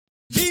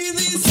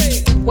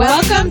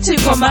Welcome to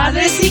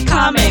Comadres y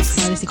Comics.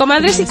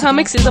 Comadres y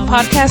Comics is a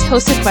podcast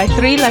hosted by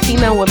three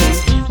Latina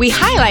women. We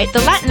highlight the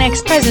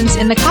Latinx presence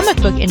in the comic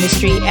book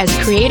industry as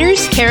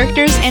creators,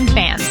 characters, and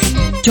fans.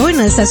 Join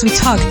us as we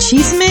talk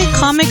chisme,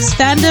 comics,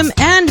 fandom,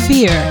 and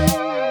beer.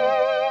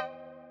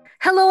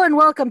 Hello and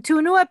welcome to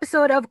a new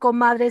episode of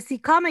Comadres y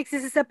Comics.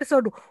 This is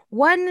episode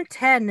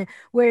 110.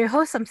 We're your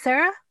hosts. I'm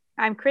Sarah.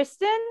 I'm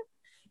Kristen.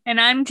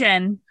 And I'm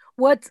Jen.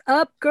 What's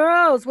up,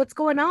 girls? What's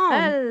going on?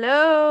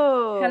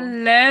 Hello.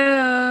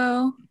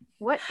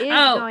 What is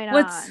going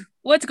on?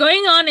 What's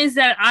going on is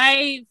that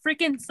I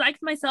freaking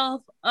psyched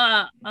myself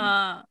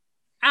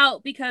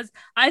out because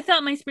I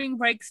thought my spring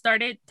break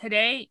started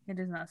today. It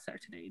does not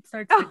start today. It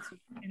starts next week.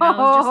 And I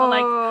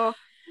was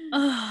just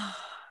like,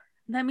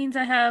 that means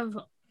I have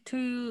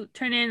to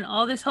turn in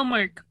all this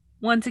homework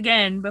once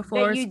again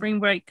before spring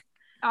break.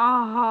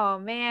 Oh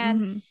man.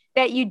 Mm-hmm.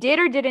 That you did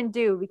or didn't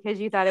do because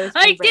you thought it was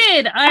I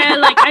did.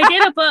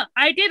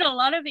 I did a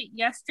lot of it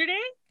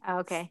yesterday. Oh,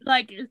 okay.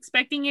 Like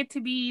expecting it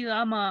to be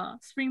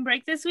spring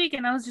break this week,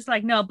 and I was just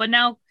like, no, but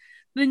now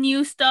the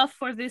new stuff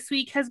for this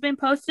week has been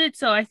posted,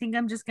 so I think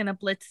I'm just gonna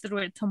blitz through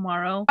it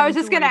tomorrow. I was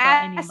just gonna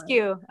ask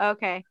you.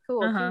 Okay, cool.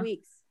 2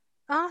 weeks.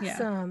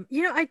 Awesome. Yeah.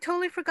 You know, I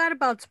totally forgot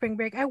about spring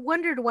break. I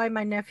wondered why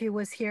my nephew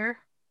was here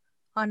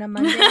on a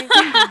Monday.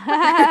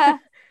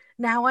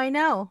 Now I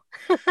know.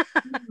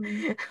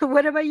 Mm-hmm.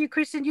 What about you,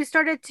 Kristen? You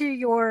started to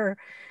your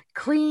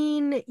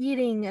clean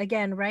eating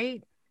again,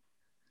 right?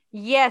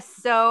 Yes.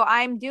 So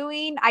I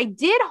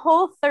did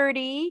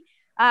Whole30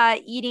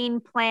 eating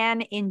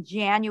plan in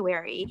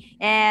January.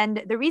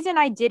 And the reason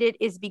I did it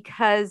is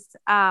because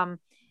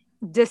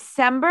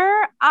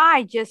December,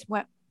 I just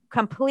went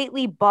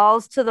completely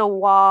balls to the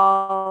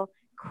wall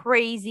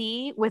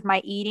crazy with my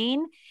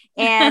eating.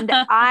 And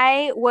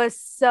I was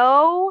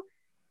so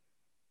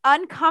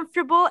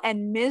uncomfortable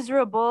and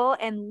miserable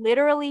and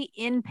literally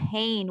in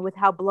pain with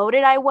how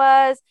bloated I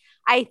was.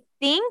 I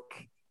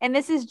think, and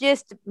this is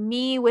just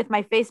me with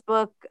my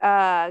Facebook,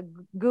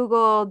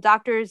 Google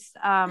doctor's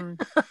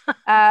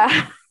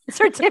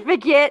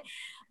certificate.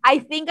 I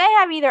think I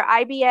have either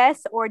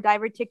IBS or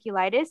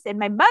diverticulitis, and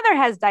my mother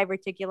has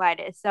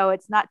diverticulitis. So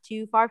it's not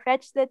too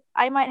far-fetched that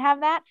I might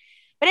have that.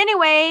 But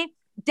anyway,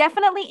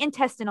 definitely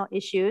intestinal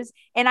issues.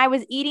 And I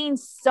was eating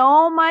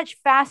so much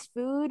fast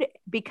food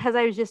because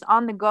I was just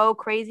on the go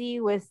crazy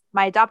with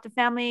my adoptive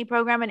family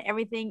program and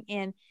everything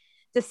in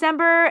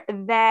December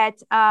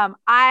that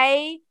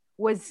I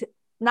was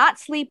not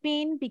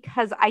sleeping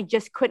because I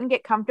just couldn't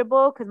get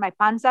comfortable because my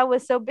panza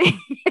was so big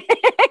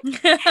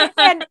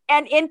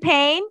and in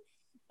pain.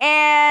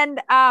 And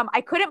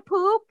I couldn't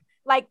poop,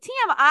 like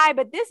TMI,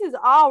 but this is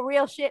all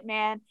real shit,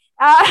 man.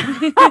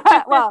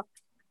 Well,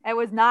 it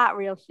was not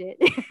real shit.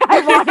 I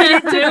wanted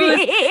it to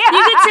be. You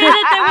could say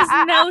that there was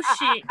no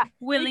shit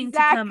willing to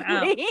come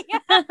out.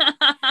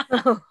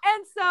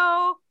 And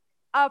so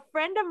a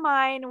friend of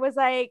mine was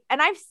like,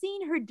 and I've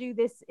seen her do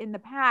this in the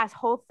past,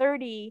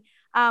 Whole30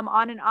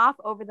 on and off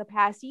over the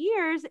past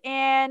years.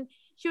 And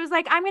she was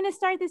like, I'm going to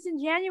start this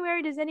in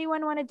January. Does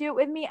anyone want to do it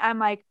with me? I'm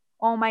like,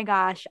 oh my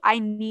gosh, I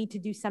need to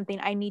do something.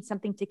 I need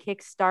something to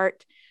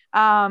kickstart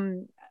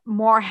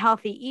more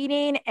healthy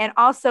eating. And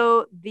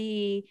also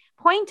the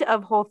point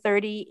of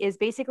Whole30 is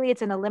basically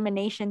it's an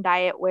elimination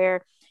diet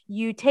where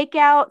you take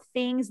out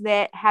things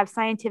that have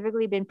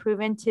scientifically been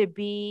proven to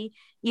be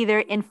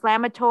either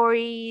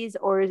inflammatories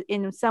or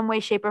in some way,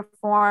 shape, or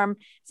form,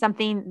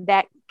 something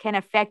that can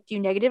affect you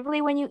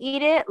negatively when you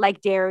eat it,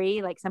 like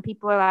dairy, like some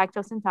people are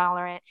lactose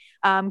intolerant,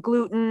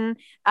 gluten,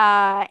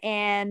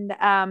 and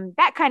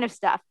that kind of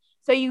stuff.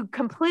 So you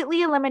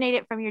completely eliminate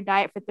it from your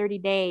diet for 30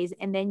 days,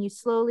 and then you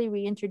slowly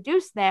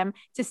reintroduce them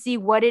to see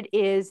what it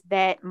is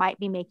that might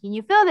be making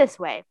you feel this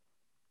way.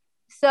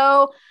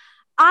 So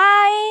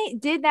I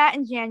did that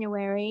in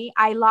January.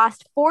 I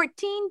lost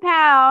 14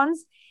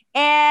 pounds,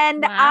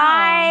 and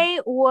I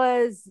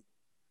was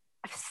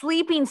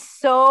sleeping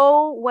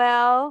so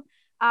well.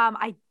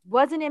 I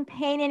wasn't in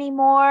pain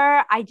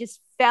anymore. I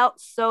just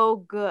felt so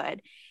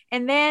good.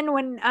 And then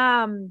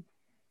when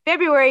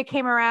February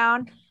came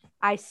around,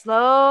 I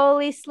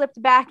slowly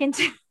slipped back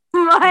into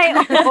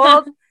my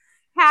old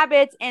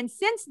habits. And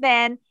since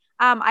then,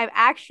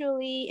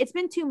 it's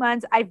been 2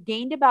 months. I've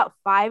gained about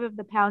 5 of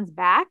the pounds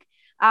back.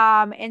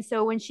 And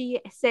so when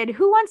she said,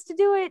 who wants to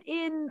do it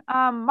in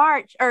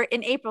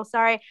April,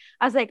 I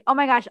was like, oh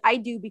my gosh, I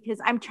do,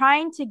 because I'm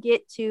trying to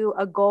get to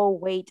a goal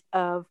weight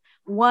of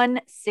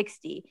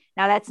 160.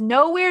 Now that's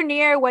nowhere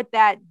near what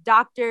that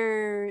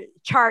doctor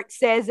chart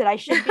says that I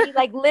should be.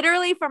 Like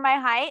literally for my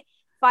height,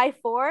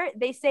 5'4",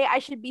 they say I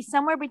should be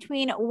somewhere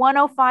between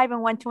 105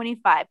 and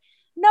 125.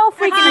 No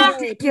freaking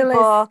way,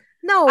 people.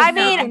 No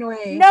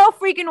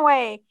freaking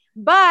way.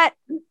 But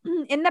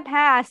in the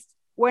past,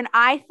 when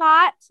I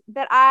thought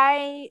that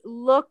I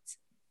looked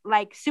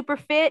like super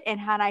fit and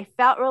I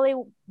felt really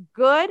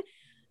good,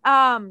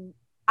 I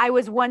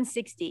was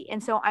 160.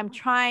 And so I'm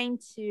trying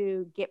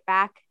to get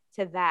back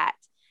to that.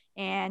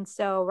 And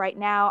so right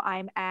now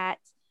I'm at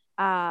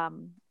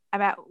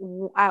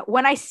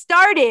when I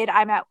started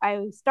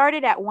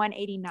at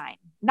 189.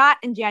 not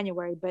in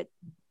January, but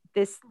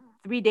this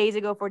 4 days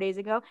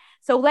ago.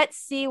 So let's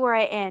see where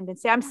I end. And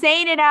so I'm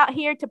saying it out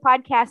here to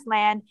podcast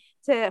land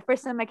for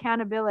some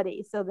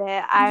accountability, so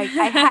that I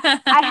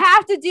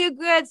have to do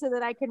good so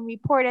that I can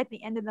report at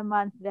the end of the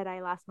month that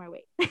I lost my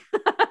weight.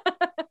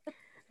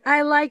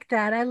 I like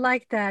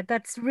that.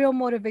 That's real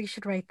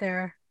motivation right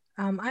there.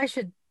 I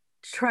should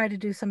try to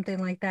do something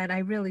like that. I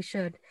really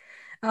should.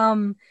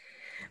 Well,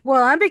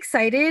 I'm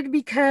excited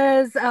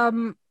because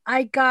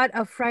I got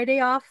a Friday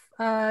off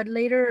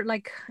later,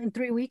 like in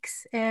 3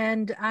 weeks,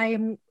 and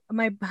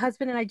my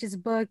husband and I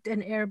just booked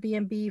an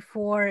Airbnb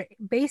for,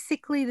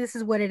 basically this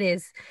is what it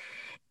is.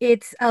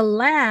 It's a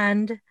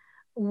land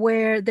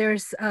where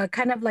there's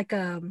kind of like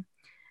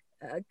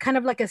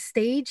a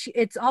stage.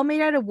 It's all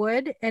made out of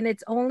wood, and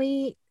it's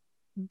only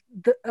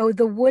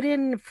the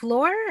wooden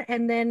floor,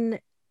 and then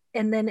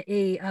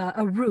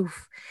a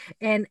roof,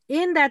 and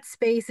in that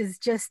space is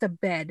just a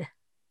bed.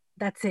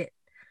 That's it.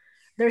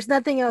 There's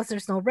nothing else.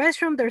 There's no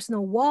restroom. There's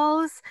no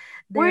walls.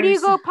 Where do you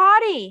go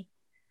potty?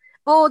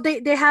 Oh,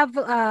 they have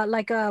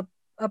like a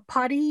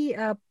potty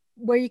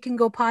where you can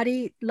go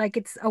potty. Like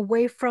it's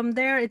away from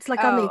there. It's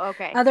like on the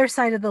other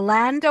side of the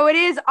land. So it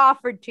is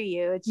offered to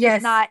you. It's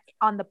just not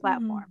on the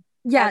platform.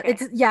 Yeah,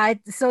 okay.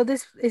 So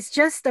this is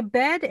just a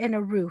bed and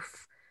a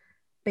roof,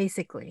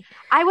 basically.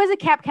 I was a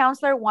camp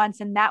counselor once,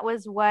 and that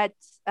was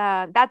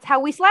that's how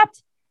we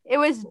slept. It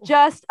was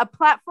just a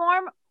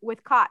platform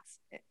with cots.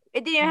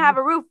 It didn't even have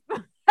a roof.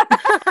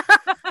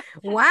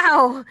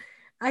 Wow.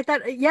 I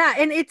thought,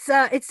 and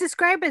it's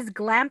described as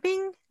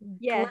glamping.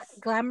 Yes.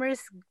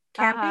 Glamorous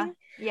camping.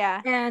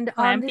 Yeah. And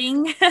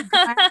glamping.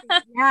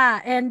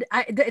 And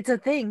it's a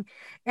thing.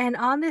 And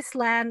on this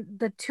land,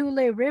 the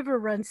Tule River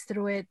runs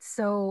through it.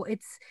 So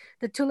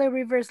the Tule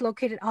River is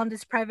located on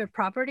this private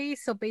property.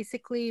 So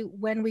basically,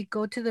 when we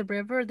go to the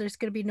river, there's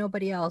going to be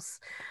nobody else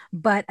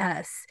but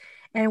us.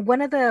 And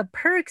one of the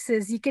perks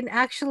is you can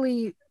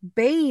actually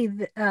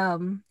bathe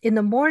in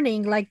the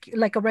morning,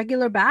 like a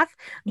regular bath,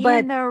 but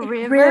in the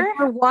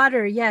river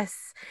water. Yes,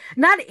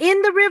 not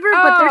in the river,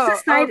 but there's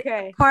a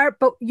side part.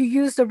 But you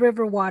use the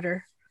river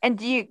water.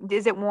 And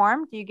is it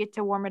warm? Do you get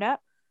to warm it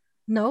up?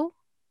 No.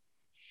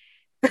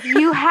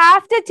 You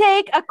have to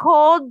take a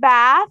cold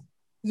bath.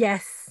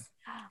 Yes.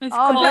 It's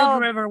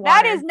cold river water.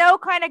 That is no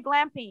kind of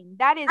glamping.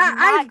 That is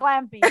not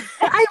glamping.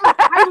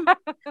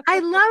 I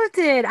loved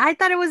it. I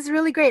thought it was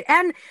really great.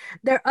 And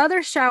their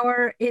other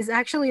shower is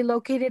actually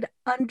located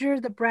under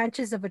the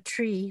branches of a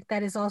tree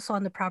that is also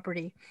on the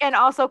property. And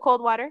also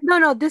cold water?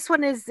 No, this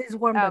one is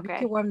warmed up. You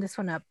can warm this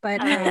one up.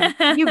 But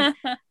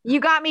you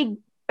got me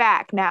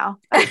back now.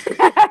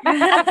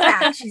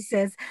 Back, she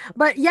says.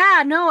 But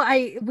yeah, no,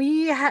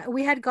 we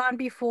had gone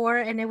before,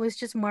 and it was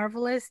just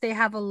marvelous. They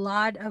have a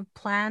lot of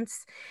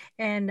plants,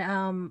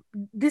 and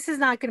this is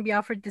not going to be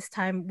offered this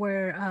time,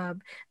 where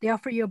they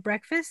offer you a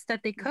breakfast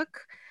that they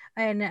cook,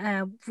 and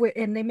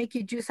they make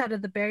you juice out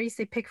of the berries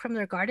they pick from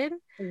their garden.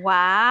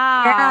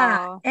 Wow.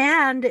 Yeah.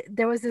 And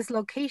there was this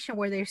location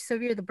where they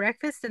serve you the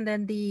breakfast, and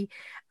then the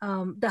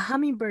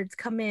hummingbirds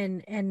come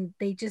in, and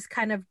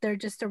they're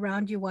just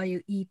around you while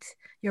you eat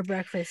your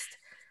breakfast.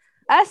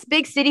 Us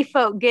big city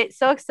folk get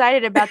so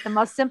excited about the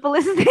most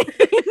simplest things.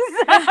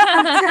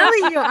 I'm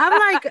telling you,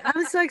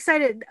 I'm so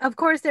excited. Of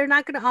course, they're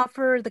not going to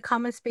offer the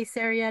common space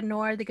area,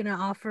 nor are they going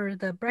to offer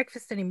the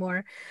breakfast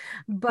anymore.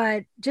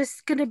 But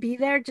just going to be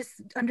there,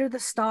 just under the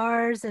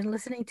stars and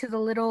listening to the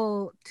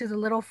little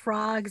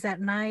frogs at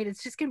night.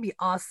 It's just going to be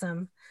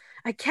awesome.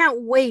 I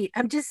can't wait.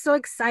 I'm just so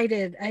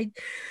excited. I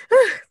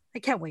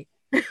can't wait.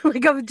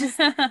 Like I'm just.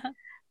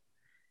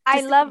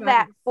 I love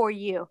that for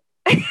you.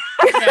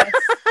 Yes.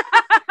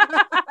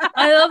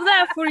 I love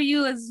that for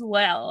you as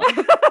well.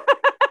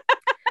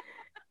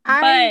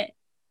 But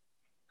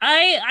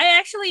I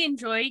actually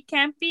enjoy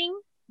camping,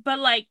 but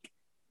like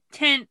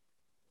tent,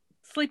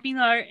 sleeping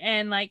out,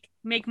 and like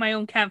make my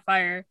own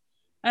campfire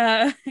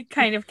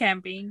kind of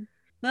camping.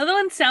 The other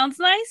one sounds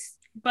nice,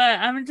 but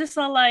I'm just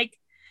all like,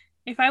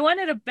 if I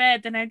wanted a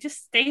bed, then I'd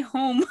just stay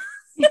home.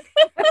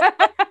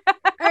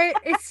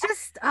 It's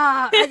just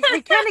I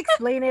can't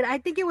explain it. I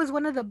think it was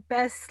one of the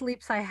best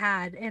sleeps I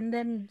had, and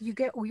then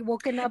we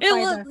woken up.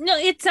 No,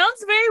 it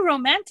sounds very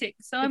romantic.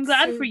 So I'm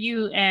glad for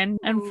you and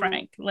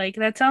Frank. Like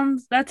that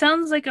sounds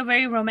like a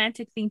very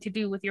romantic thing to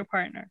do with your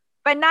partner.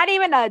 But not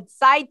even a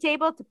side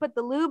table to put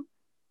the lube.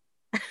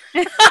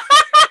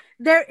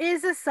 There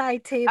is a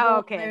side table. Oh,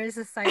 okay. There is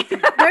a side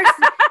table.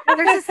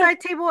 There's a side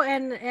table,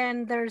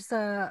 and there's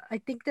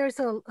I think there's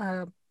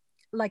a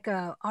like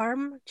a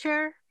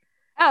armchair.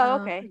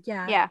 Oh, okay.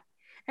 Yeah.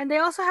 And they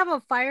also have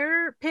a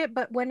fire pit,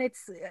 but when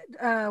it's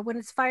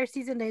fire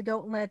season, they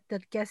don't let the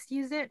guests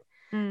use it.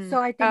 So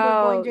I think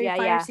we're going during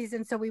fire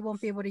season, so we won't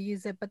be able to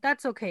use it, but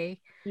that's okay.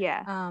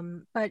 Yeah.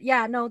 But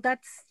yeah, no,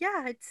 it's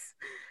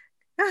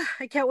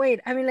I can't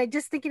wait. I mean, like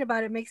just thinking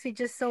about it makes me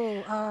just so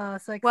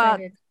excited. Well,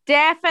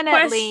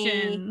 definitely.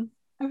 Question.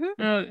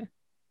 Mm-hmm.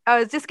 I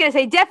was just gonna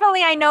say,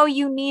 definitely. I know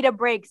you need a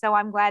break, so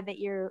I'm glad that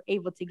you're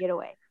able to get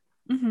away.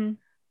 Mm-hmm.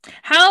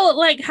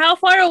 How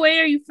far away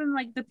are you from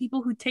like the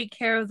people who take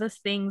care of those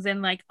things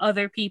and like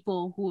other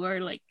people who are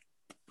like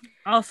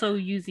also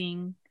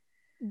using?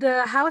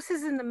 The house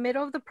is in the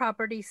middle of the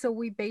property, so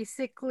we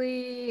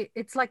basically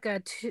it's like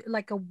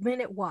like a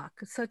minute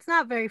walk, so it's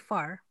not very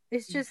far.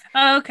 It's just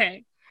Oh,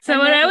 okay. So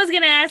and what I then was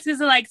gonna ask is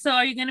like, so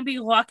are you gonna be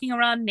walking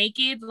around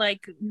naked,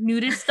 like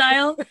nudist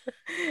style?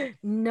 Because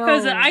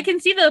no. I can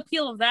see the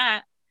appeal of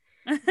that.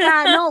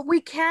 Yeah, no, we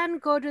can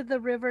go to the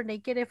river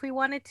naked if we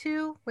wanted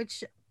to,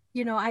 which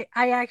I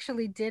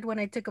actually did when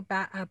I took a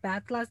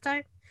bath last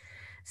time.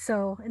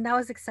 So, and that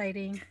was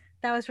exciting.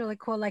 That was really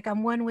cool. Like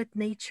I'm one with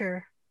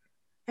nature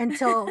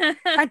until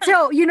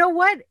you know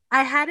what?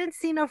 I hadn't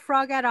seen a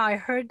frog at all. I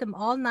heard them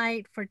all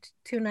night for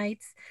 2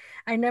 nights.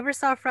 I never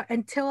saw a frog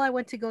until I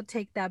went to go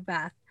take that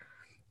bath.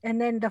 And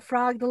then the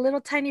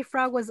little tiny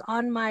frog was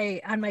on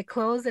my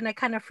clothes and I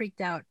kind of freaked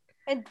out.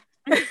 And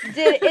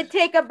did it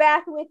take a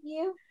bath with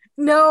you?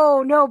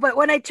 No, but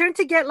when I turned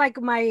to get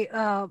like my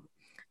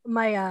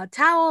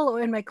towel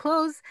and my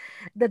clothes,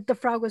 the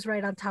frog was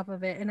right on top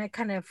of it and I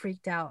kind of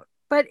freaked out.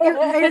 But in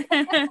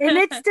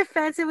its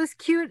defense, it was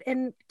cute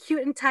and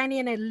tiny,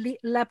 and I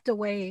leapt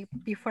away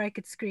before I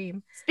could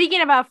scream.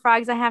 Speaking about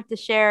frogs, I have to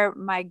share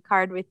my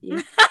card with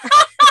you.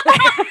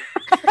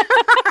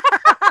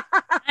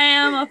 I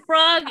am a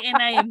frog and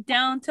I am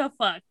down to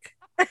fuck.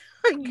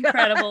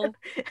 Incredible.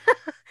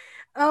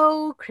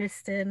 Oh,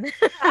 Kristen.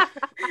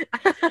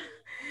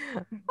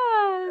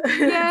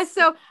 Yeah,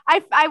 so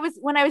I was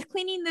when I was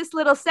cleaning this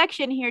little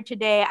section here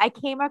today, I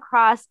came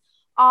across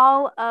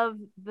all of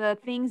the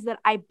things that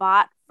I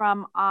bought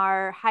from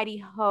our Heidi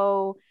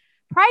Ho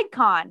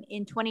PrideCon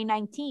in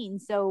 2019.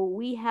 So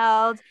we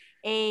held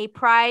a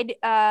Pride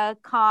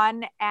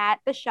con at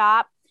the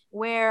shop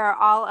where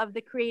all of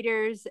the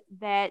creators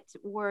that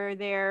were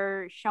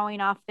there showing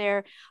off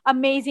their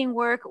amazing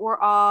work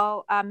were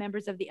all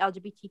members of the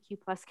LGBTQ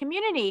plus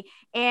community.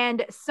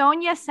 And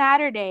Sonia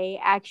Saturday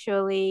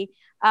actually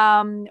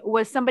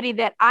was somebody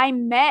that I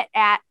met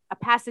at a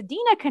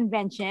Pasadena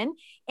convention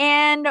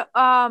and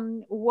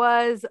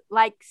was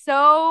like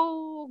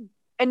so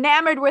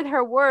enamored with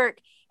her work.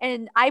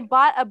 And I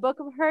bought a book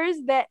of hers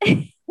that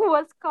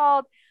was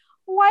called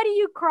 "Why Do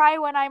You Cry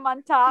When I'm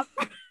on Top?"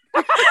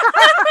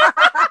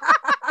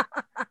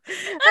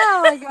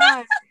 Oh my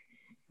god,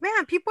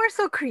 man, people are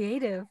so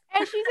creative.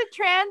 And she's a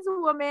trans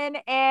woman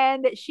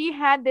and she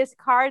had this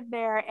card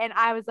there and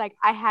I was like,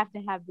 I have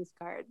to have this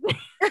card.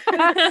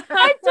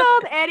 I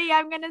told Eddie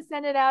I'm gonna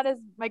send it out as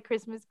my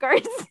Christmas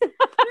cards.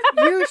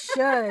 You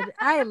should.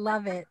 I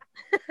love it.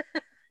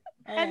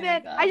 And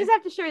then I just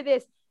have to share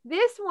this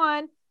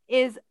one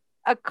is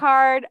a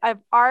card of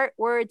art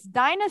where it's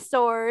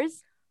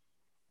dinosaurs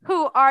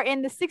who are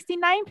in the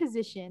 69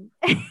 position.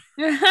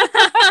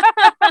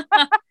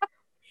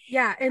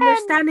 Yeah, and they're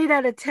standing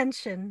at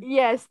attention.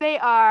 Yes, they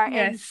are.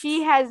 Yes. And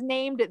she has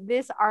named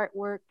this art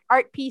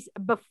piece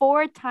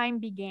Before Time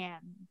Began,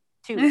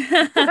 too.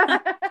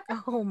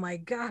 Oh my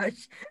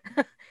gosh.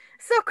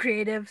 So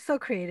creative, so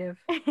creative.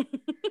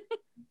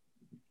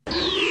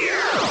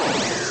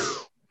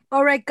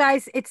 All right,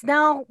 guys, it's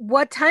now,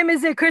 what time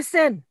is it,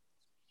 Kristen?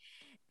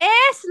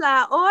 Es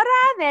la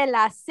hora de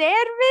la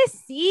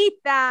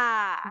cervecita.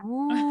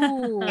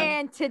 Ooh.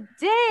 And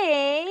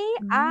today,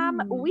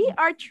 we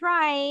are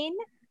trying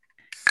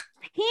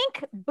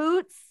Pink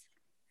Boots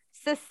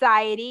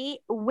Society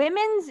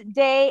Women's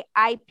Day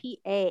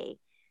IPA.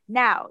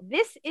 Now,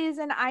 this is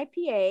an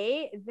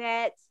IPA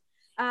that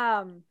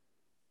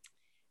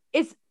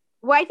is,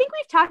 well, I think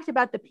we've talked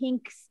about the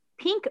Pink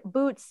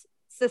Boots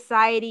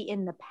Society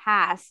in the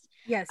past.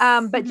 Yes.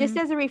 But just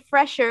as a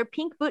refresher,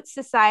 Pink Boots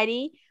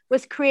Society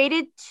was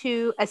created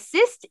to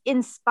assist,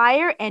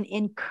 inspire, and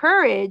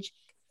encourage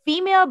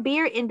female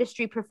beer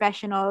industry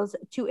professionals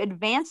to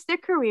advance their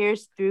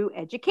careers through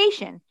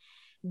education.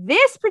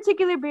 This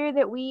particular beer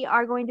that we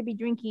are going to be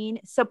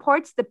drinking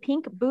supports the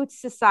Pink Boots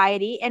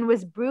Society and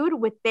was brewed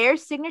with their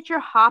signature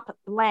hop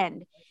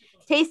blend.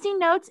 Tasting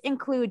notes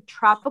include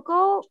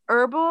tropical,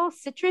 herbal,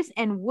 citrus,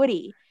 and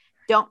woody.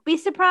 Don't be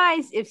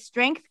surprised if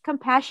strength,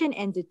 compassion,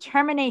 and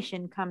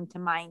determination come to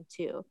mind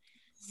too.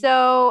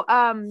 So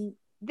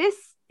this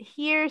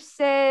here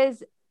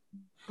says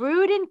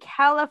brewed in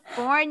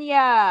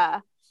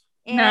California.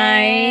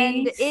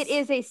 And Nice. it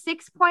is a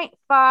 6.5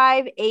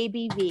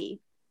 ABV.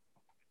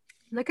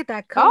 Look at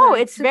that color. Oh,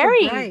 it's super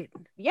very bright.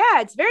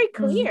 Yeah, it's very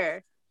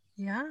clear.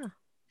 Yeah.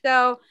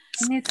 So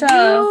It's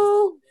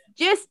you,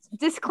 just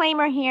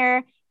disclaimer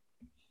here,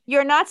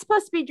 you're not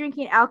supposed to be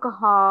drinking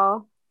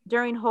alcohol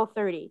during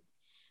Whole30.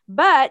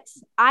 But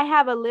I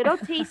have a little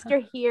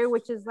taster here,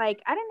 which is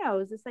like, I don't know,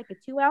 is this like a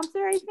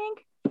 2-ouncer, I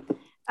think?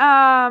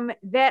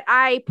 That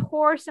I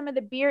pour some of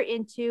the beer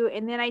into,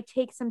 and then I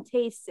take some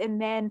tastes,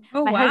 and then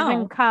my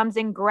husband comes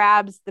and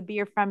grabs the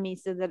beer from me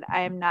so that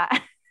I am not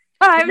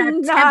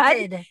I'm not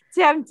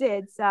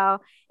tempted. So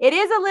it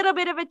is a little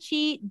bit of a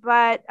cheat,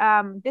 but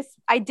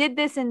I did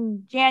this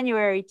in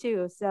January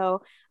too.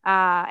 So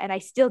and I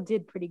still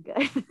did pretty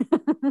good.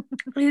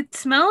 It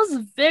smells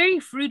very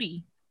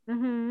fruity.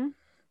 Mm-hmm.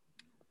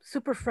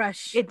 Super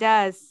fresh. It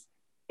does.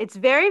 It's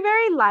very,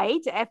 very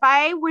light.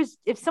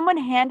 If someone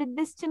handed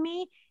this to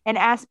me and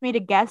asked me to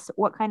guess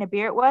what kind of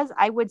beer it was,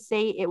 I would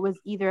say it was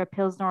either a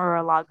Pilsner or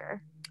a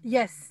lager.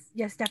 Yes,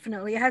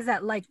 definitely. It has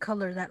that light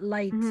color, that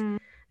light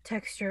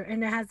texture,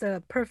 and it has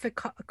a perfect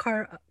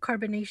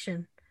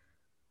carbonation.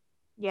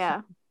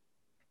 Yeah.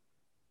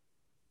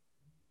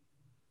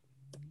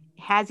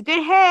 It has a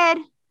good head.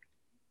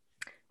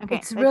 Okay.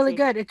 It's really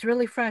good. It's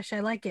really fresh.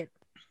 I like it.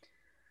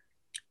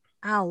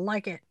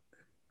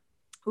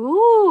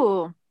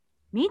 Ooh,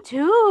 me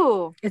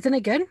too. Isn't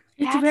it good?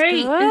 It's That's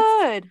very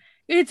good.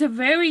 It's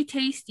very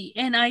tasty,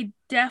 and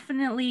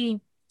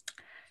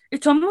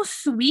it's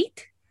almost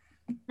sweet.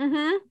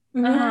 I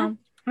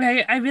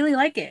really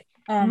like it.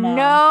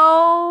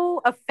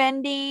 No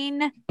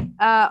offensive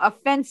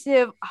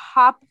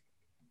hop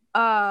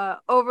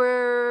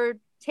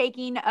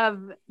overtaking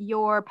of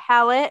your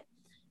palate.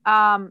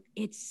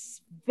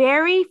 It's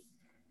very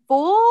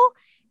full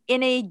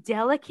in a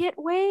delicate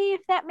way,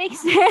 if that makes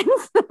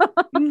sense.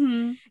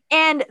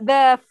 And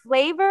the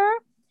flavor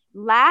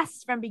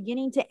lasts from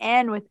beginning to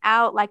end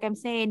without, like I'm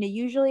saying,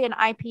 usually an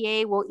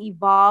IPA will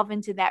evolve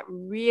into that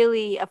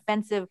really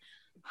offensive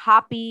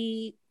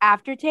hoppy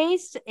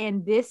aftertaste,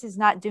 and this is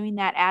not doing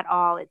that at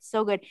all. It's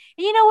so good.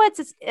 And you know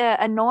what's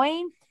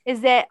annoying is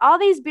that all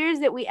these beers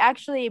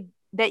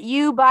that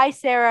you buy,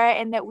 Sarah,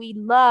 and that we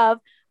love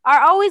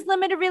are always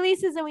limited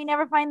releases, and we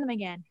never find them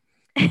again.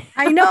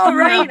 I know,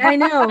 right? I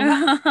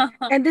know.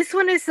 And this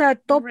one is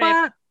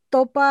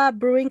Topa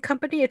Brewing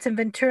Company. It's in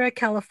Ventura,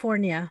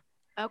 California.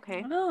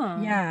 Okay.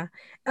 Oh. Yeah.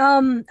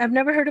 I've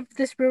never heard of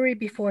this brewery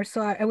before,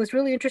 so I was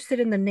really interested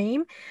in the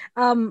name.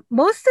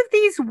 Most of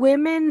these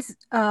women's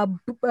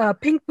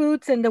Pink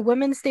Boots and the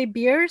Women's Day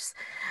beers,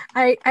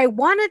 I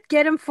want to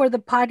get them for the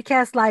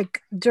podcast,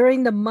 like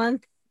during the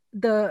month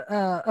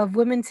of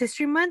Women's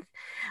History Month.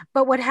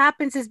 But what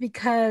happens is,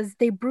 because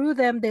they brew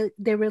them,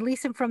 they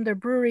release them from their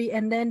brewery,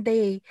 and then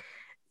they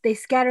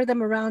scatter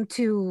them around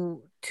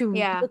to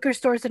liquor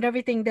stores and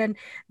everything. Then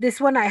this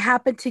one I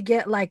happened to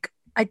get, like,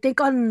 I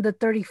think on the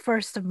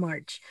 31st of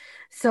March.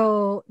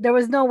 So there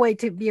was no way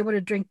to be able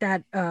to drink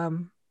that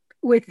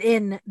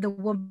within the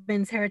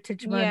Women's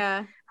Heritage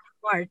Month.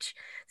 March.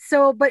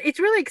 So, but it's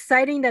really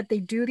exciting that they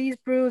do these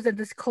brews and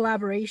this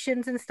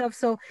collaborations and stuff.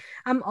 So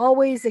I'm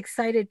always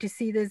excited to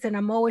see this, and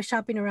I'm always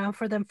shopping around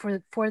for them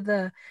for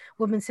the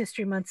Women's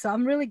History Month. So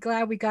I'm really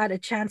glad we got a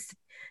chance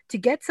to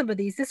get some of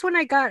these. This one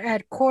I got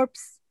at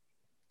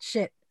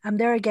I'm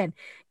there again.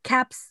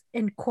 Caps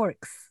and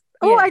Corks.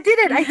 Oh, I did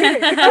it.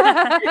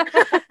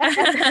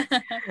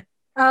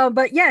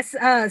 But yes,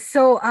 and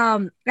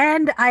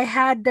I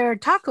had their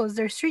tacos,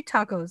 their street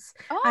tacos.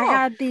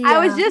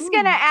 I was just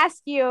gonna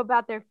ask you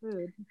about their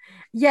food.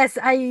 Yes,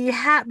 I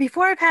had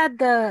before. I've had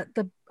the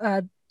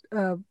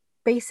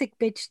basic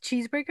bitch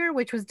cheeseburger,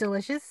 which was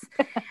delicious,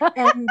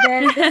 and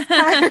then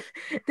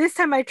this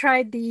time I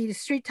tried the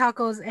street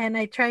tacos, and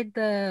I tried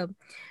the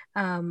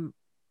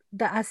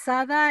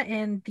asada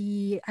and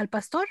the al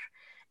pastor,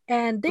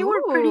 and they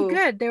were pretty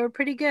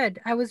good.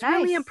 I was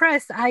really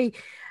impressed. I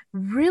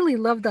really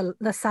love the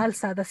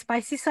salsa, the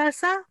spicy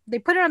salsa. They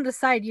put it on the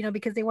side,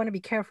 because they want to be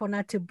careful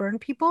not to burn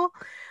people,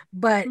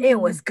 but it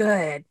was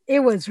good. It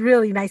was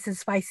really nice and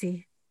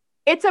spicy.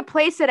 It's a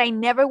place that I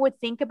never would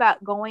think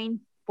about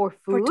going for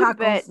food,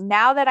 but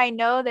now that I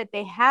know that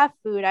they have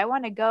food, I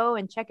want to go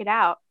and check it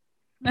out.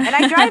 And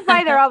I drive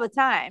by there all the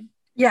time.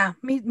 Yeah,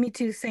 me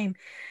too, same.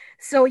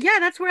 So yeah,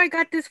 that's where I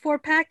got this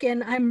 4-pack,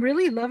 and I'm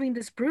really loving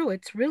this brew.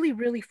 It's really,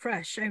 really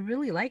fresh. I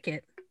really like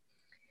it.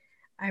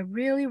 I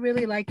really,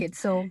 really like it.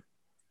 So,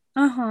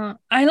 I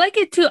like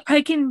it too.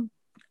 I can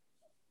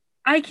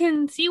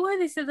see why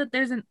they said that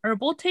there's an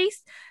herbal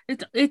taste.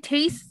 It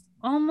tastes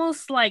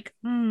almost like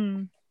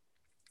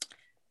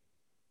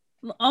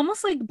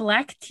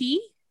black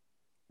tea.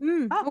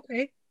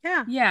 Okay.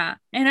 Yeah,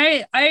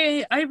 and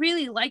I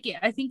really like it.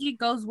 I think it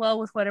goes well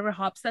with whatever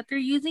hops that they're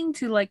using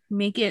to like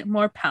make it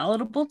more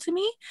palatable to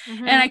me.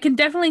 And I can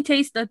definitely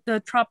taste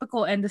the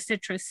tropical and the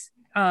citrus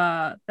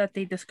that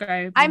they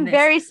describe. I'm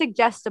very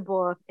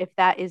suggestible, if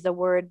that is a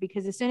word,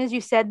 because as soon as you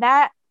said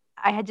that,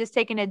 I had just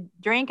taken a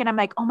drink and I'm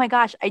like, oh my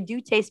gosh, I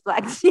do taste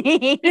black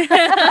tea.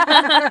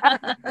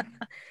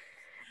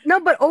 No,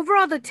 but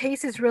overall the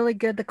taste is really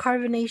good. The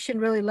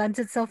carbonation really lends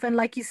itself, and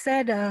like you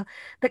said,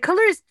 the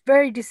color is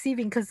very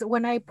deceiving, because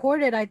when I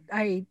poured it,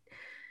 I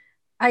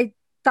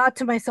thought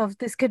to myself,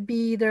 this could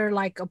be either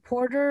like a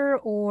porter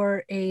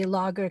or a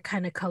lager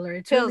kind of color.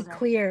 It's really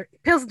clear.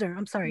 Pilsner.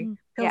 I'm sorry,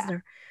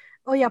 Pilsner.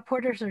 Oh yeah,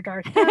 porters are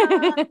dark.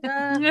 But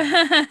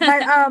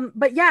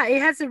yeah,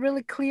 it has a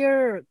really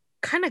clear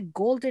kind of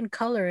golden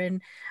color,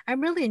 and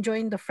I'm really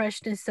enjoying the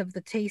freshness of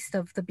the taste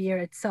of the beer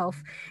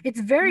itself. It's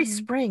very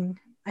spring,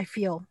 I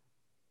feel.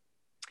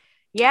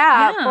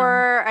 Yeah,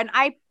 for an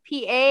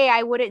IPA,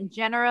 I wouldn't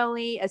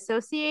generally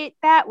associate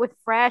that with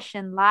fresh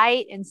and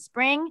light and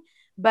spring,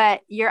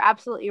 but you're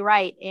absolutely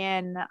right.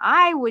 And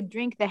I would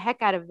drink the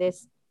heck out of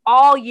this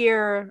all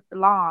year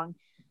long.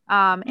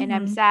 And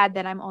I'm sad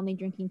that I'm only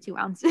drinking 2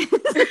 ounces.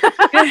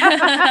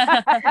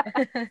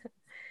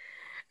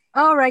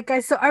 All right,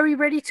 guys. So are we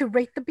ready to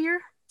rate the beer?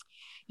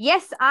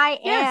 Yes, I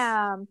Yes.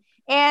 am.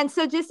 And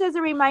so, just as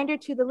a reminder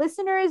to the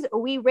listeners,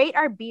 we rate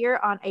our beer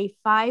on a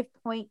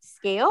 5-point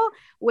scale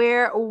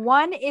where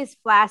 1 is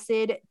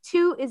flaccid,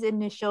 2 is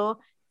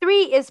initial,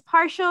 3 is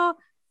partial,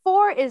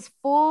 4 is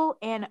full,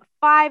 and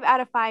 5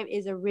 out of 5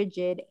 is a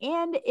rigid.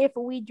 And if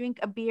we drink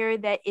a beer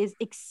that is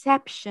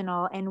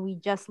exceptional and we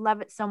just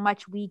love it so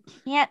much, we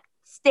can't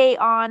stay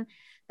on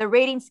the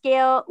rating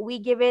scale, we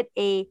give it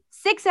a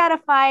 6 out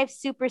of 5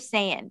 Super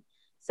Saiyan.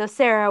 So,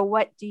 Sarah,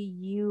 what do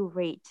you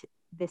rate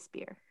this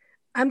beer?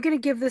 I'm going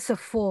to give this a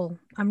full.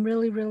 I'm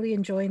really, really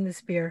enjoying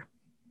this beer.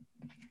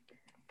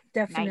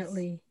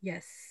 Definitely.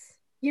 Yes.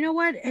 You know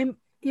what? I'm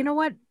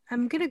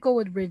going to go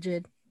with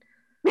rigid.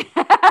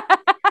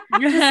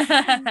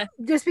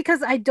 Just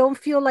because I don't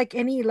feel like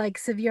any like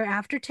severe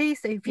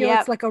aftertaste. I feel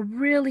it's like a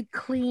really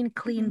clean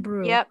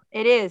brew. Yep,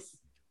 it is.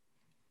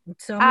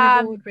 So I'm going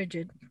to go with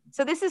rigid.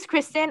 So this is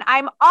Kristen.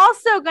 I'm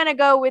also going to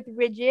go with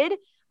rigid.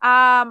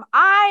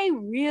 I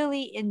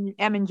really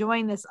am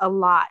enjoying this a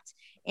lot.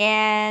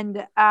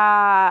 And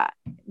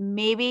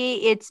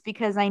maybe it's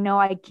because I know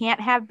I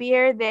can't have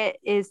beer that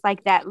is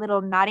like that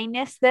little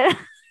naughtiness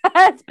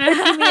that's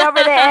pushing me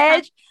over the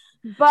edge.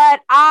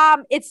 But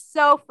it's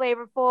so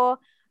flavorful.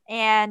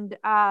 And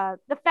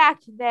the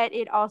fact that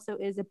it also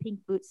is a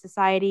Pink Boots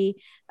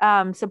Society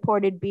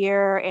supported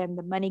beer, and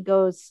the money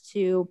goes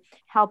to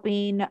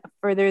helping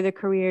further the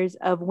careers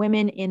of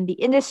women in the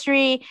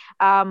industry,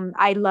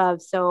 I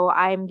love. So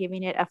I'm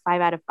giving it a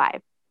 5 out of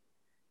 5.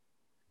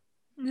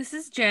 This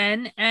is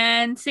Jen,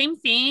 and same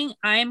thing.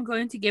 I'm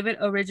going to give it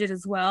a rigid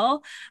as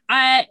well.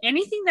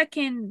 Anything that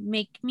can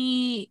make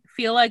me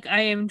feel like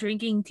I am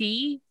drinking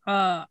tea,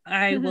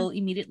 I will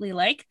immediately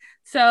like.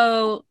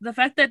 So the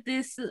fact that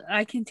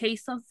I can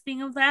taste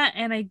something of that,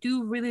 and I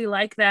do really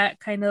like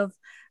that kind of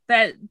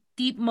that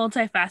deep,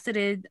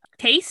 multifaceted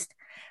taste.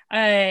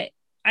 I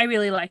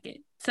really like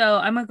it. So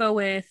I'm gonna go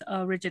with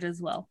rigid as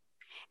well.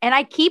 And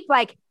I keep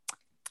like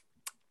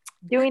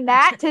doing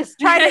that to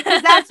try to,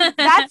 because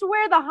that's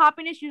where the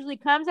hoppiness usually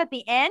comes at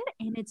the end,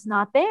 and it's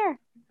not there.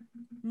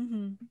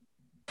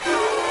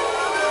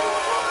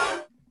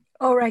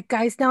 All right,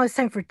 guys, now it's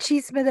time for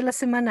Chisme de la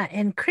Semana,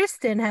 and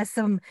Kristen has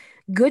some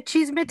good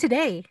chisme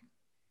today.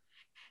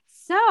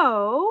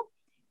 So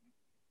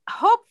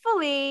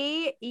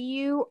hopefully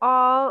you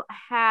all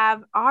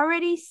have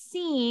already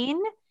seen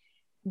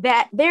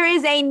that there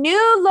is a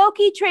new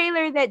Loki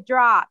trailer that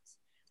dropped.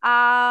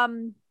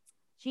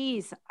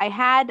 Geez, I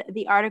had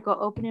the article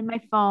open in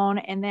my phone,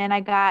 and then I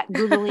got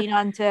Googling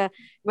onto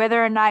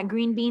whether or not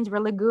green beans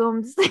were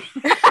legumes.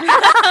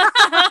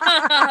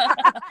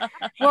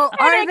 Well,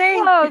 are they?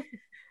 Close,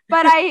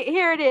 but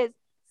here it is.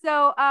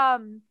 So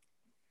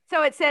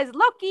it says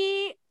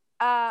Loki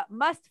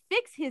must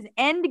fix his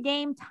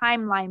Endgame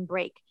timeline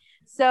break.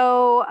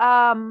 So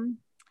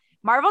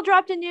Marvel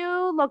dropped a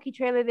new Loki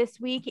trailer this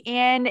week,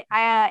 and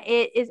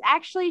it is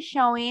actually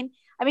showing.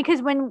 I mean,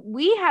 because when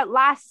we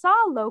last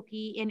saw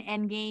Loki in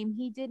Endgame,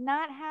 he did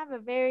not have a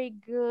very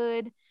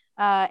good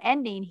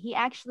ending. He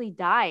actually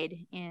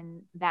died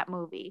in that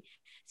movie.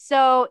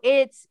 So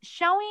it's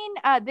showing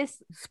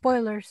this.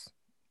 Spoilers.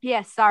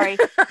 Yes, sorry.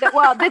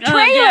 The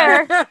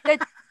trailer.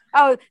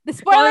 The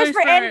spoilers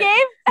for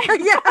Endgame?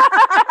 Yeah.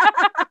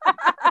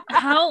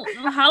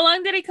 How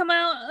long did it come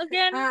out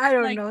again? I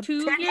don't know.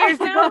 2 years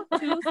now?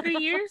 2-3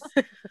 years?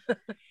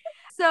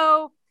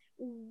 So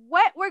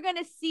what we're going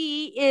to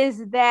see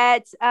is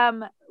that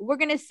we're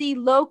going to see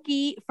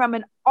Loki from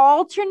an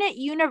alternate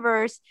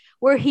universe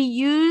where he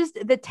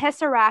used the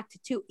Tesseract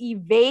to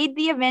evade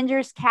the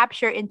Avengers'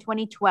 capture in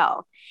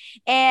 2012.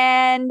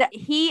 And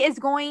he is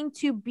going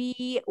to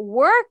be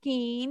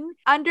working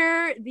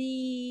under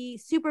the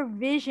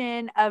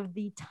supervision of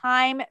the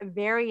Time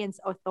Variance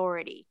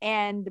Authority.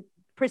 And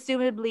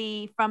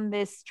presumably from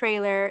this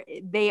trailer,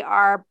 they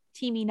are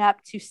teaming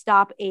up to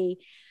stop a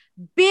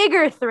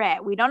bigger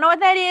threat. We don't know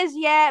what that is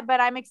yet, but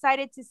I'm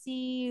excited to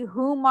see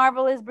who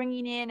Marvel is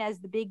bringing in as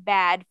the big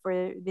bad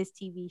for this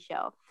TV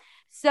show.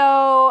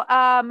 So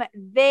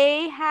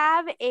they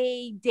have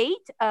a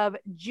date of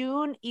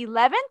June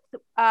 11th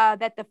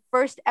that the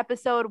first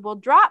episode will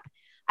drop.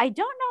 I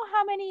don't know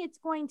how many it's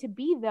going to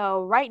be,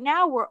 though. Right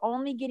now, we're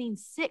only getting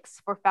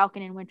 6 for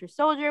Falcon and Winter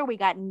Soldier. We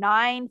got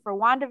 9 for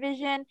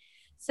WandaVision.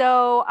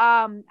 So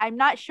I'm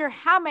not sure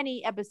how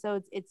many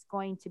episodes it's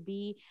going to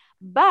be,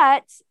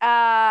 but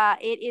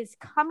it is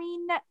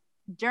coming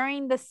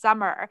during the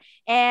summer.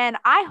 And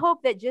I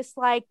hope that just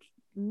like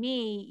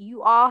me,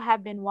 you all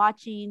have been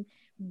watching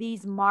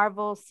these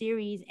Marvel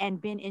series and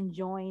been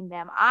enjoying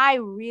them. I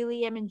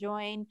really am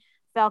enjoying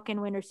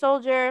Falcon Winter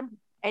Soldier.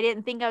 I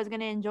didn't think I was going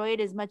to enjoy it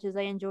as much as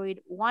I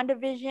enjoyed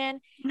WandaVision.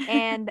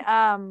 And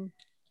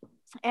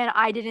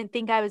I didn't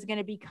think I was going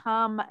to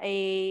become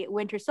a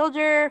Winter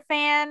Soldier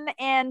fan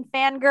and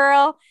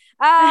fangirl.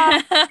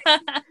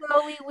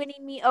 Slowly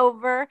winning me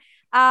over.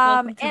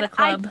 Welcome to the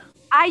club.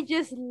 I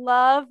just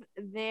love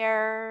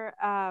their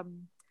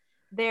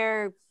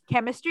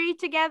chemistry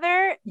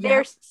together. Yeah.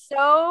 They're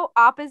so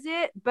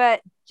opposite,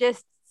 but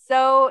just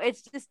so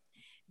it's just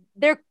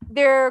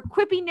their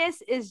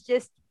quippiness is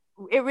just,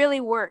 it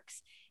really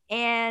works.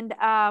 And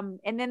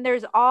then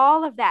there's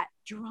all of that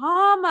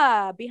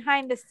drama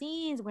behind the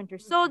scenes. Winter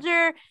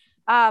Soldier,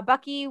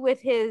 Bucky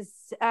with his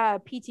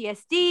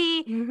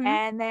PTSD,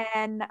 and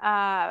then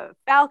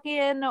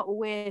Falcon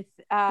with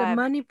the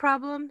money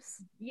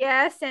problems.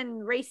 Yes,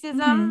 and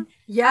racism.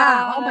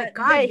 Yeah. Oh my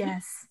God.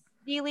 Yes.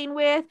 Dealing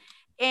with.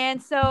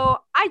 And so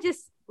I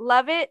just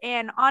love it.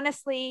 And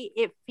honestly,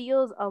 it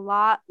feels a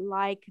lot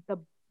like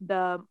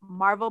the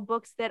Marvel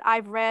books that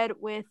I've read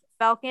with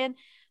Falcon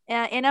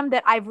in them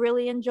that I've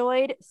really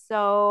enjoyed.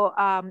 So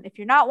if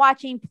you're not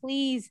watching,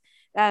 please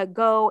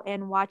go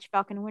and watch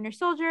Falcon and Winter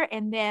Soldier,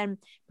 and then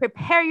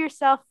prepare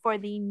yourself for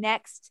the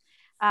next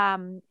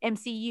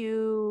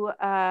MCU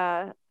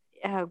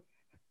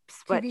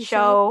TV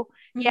show.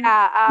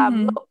 Yeah,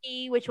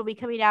 Loki, which will be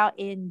coming out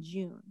in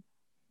June.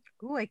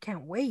 Oh, I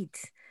can't wait.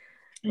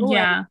 Ooh,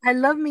 Yeah. I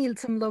love me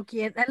some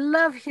Loki. I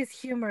love his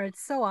humor.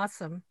 It's so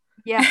awesome.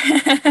 Yeah.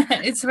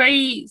 It's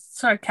very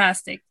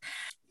sarcastic.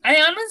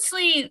 I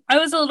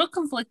was a little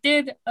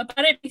conflicted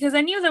about it because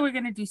I knew they were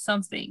going to do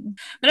something.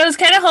 But I was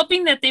kind of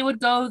hoping that they would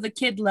go the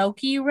Kid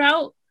Loki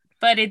route,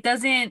 but it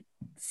doesn't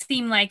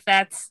seem like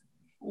that's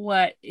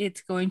what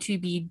it's going to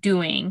be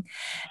doing.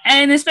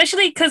 And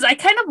especially because I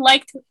kind of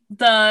liked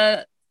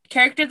the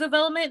character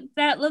development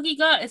that Loki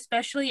got,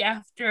 especially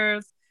after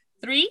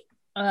 3.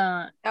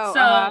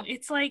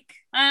 It's like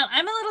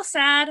I'm a little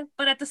sad,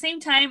 but at the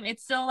same time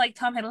it's still like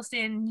Tom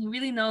Hiddleston. He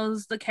really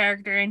knows the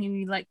character and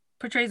he like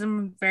portrays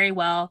him very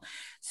well,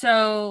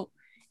 so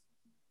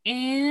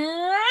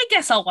I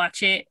guess I'll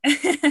watch it.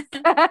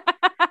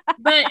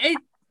 But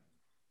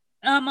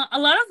a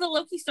lot of the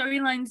Loki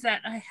storylines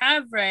that I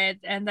have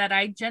read and that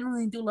I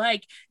generally do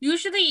like,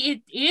 usually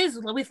it is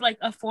with like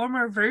a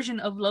former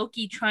version of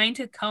Loki trying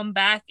to come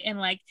back and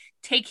like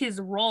take his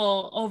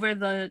role over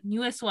the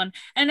newest one.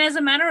 And as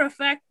a matter of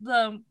fact,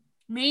 the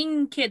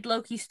main Kid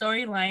Loki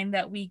storyline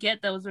that we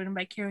get that was written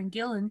by Kieran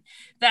Gillen,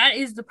 that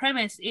is the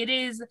premise. It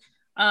is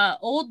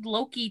old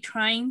Loki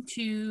trying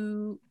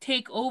to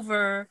take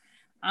over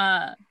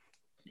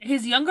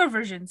his younger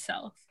version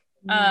self.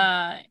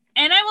 And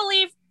I will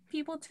leave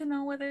people to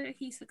know whether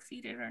he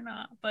succeeded or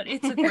not, but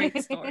it's a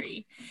great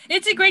story.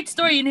 It's a great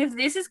story, and if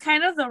this is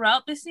kind of the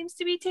route this seems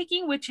to be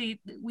taking, which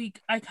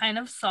I kind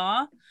of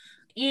saw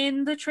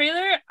in the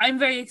trailer, I'm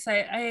very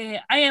excited.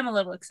 I am a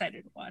little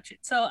excited to watch it,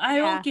 so I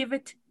will give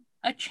it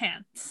a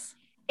chance.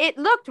 It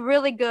looked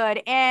really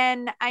good,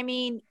 and I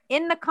mean,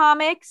 in the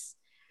comics,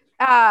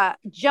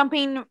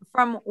 jumping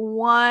from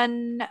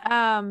one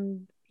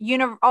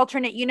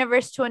alternate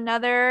universe to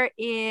another,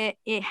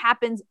 it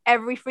happens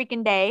every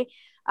freaking day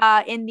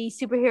in these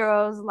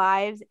superheroes'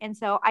 lives, and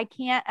so I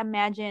can't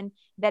imagine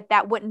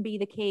that wouldn't be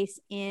the case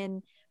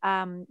in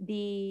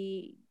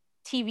the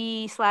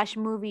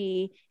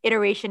TV/movie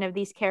iteration of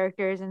these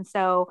characters. And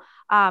so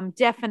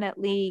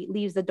definitely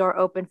leaves the door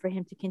open for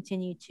him to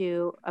continue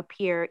to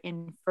appear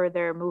in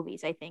further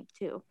movies, I think,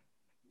 too.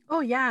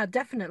 Oh yeah,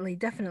 definitely.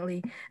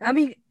 I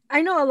mean,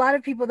 I know a lot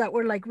of people that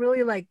were like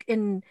really like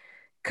in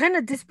kind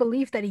of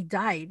disbelief that he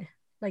died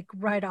like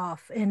right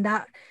off, and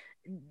that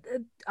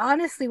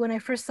honestly, when I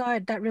first saw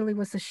it, that really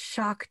was a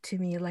shock to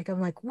me. Like,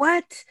 I'm like,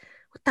 what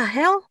the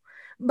hell?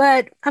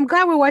 But I'm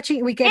glad we're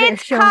watching. We get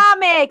it's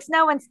comics.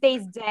 No one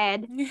stays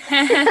dead.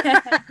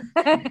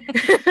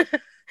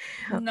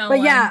 No,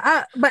 but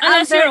yeah, but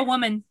unless you're a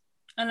woman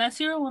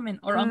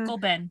or Uncle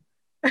Ben.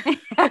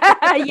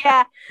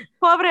 Yeah,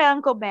 pobre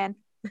Uncle Ben.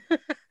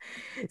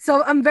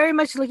 So I'm very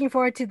much looking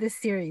forward to this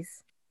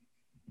series.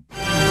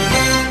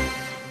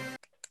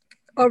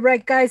 All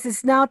right, guys,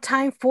 it's now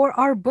time for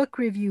our book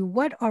review.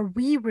 What are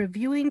we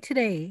reviewing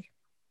today?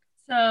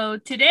 So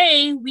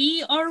today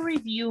we are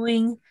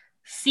reviewing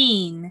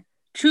Seen,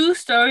 True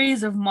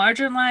Stories of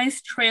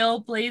Marginalized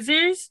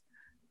Trailblazers.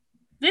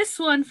 This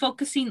one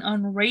focusing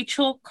on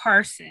Rachel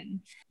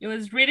Carson. It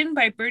was written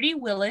by Bertie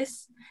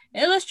Willis,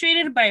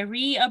 illustrated by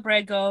Ree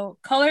Abrego,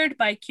 colored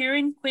by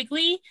Kieran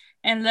Quigley,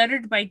 and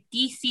lettered by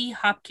DC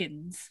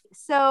Hopkins.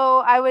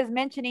 So I was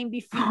mentioning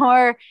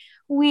before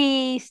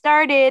we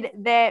started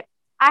that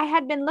I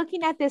had been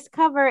looking at this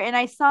cover and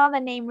I saw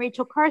the name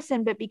Rachel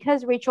Carson, but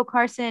because Rachel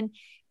Carson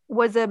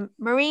was a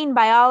marine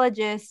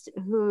biologist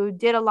who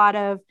did a lot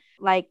of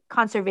like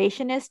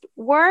conservationist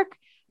work,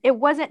 it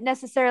wasn't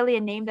necessarily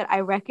a name that I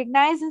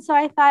recognized. And so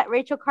I thought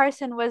Rachel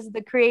Carson was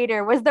the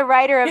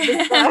writer of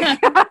this book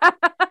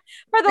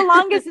for the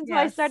longest until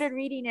I started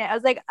reading it. I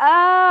was like,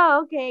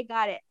 oh, okay,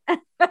 got it.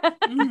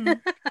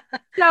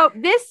 So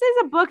this is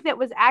a book that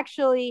was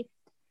actually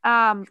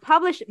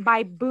published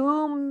by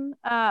Boom's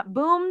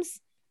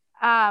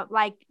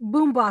like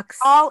Boombox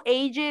all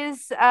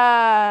ages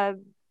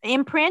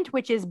imprint,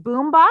 which is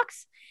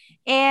Boombox.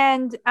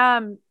 And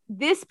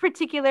this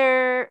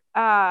particular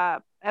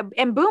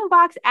and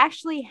Boombox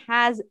actually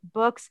has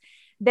books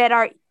that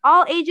are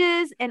all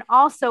ages and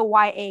also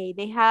YA.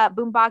 They have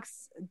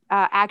Boombox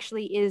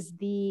actually is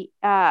the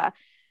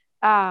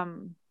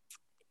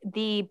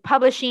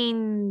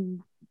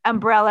publishing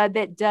umbrella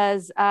that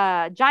does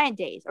Giant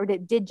Days, or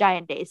that did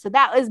Giant Days. So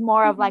that was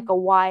more of like a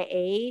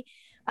YA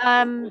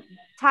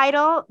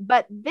title.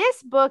 But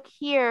this book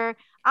here,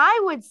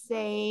 I would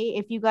say,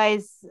 if you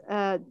guys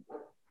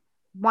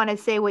want to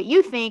say what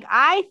you think,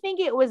 I think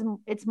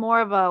it's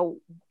more of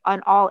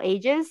an all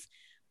ages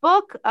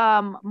book,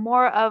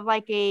 more of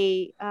like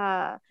a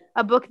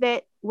book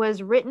that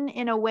was written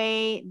in a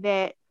way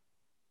that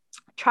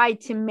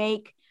tried to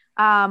make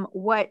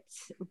what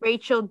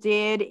Rachel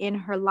did in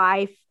her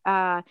life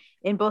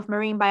in both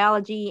marine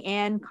biology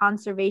and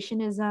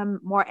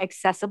conservationism more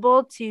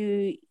accessible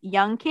to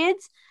young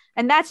kids.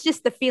 And that's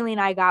just the feeling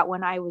I got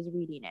when I was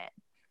reading it.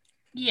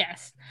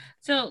 Yes.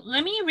 So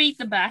let me read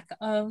the back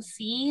of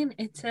Scene.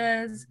 It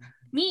says,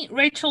 meet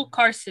Rachel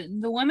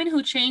Carson, the woman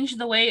who changed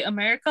the way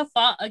America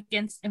fought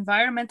against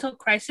environmental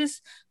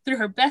crisis through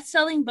her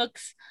best-selling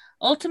books,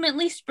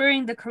 ultimately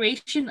spurring the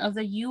creation of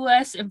the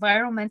U.S.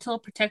 Environmental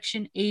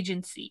Protection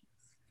Agency.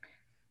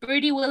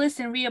 Brady Willis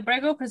and Ria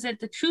Brego present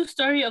the true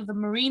story of the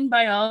marine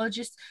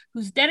biologist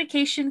whose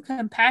dedication,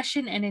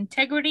 compassion, and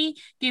integrity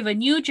gave a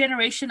new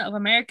generation of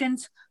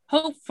Americans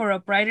hope for a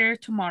brighter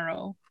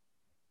tomorrow.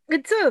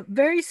 It's a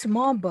very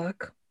small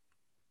book,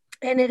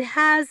 and it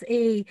has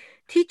a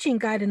teaching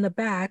guide in the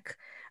back.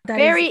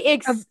 Very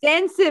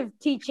extensive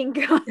teaching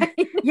guide.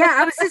 Yeah,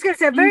 I was just going to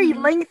say a very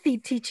lengthy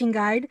teaching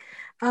guide.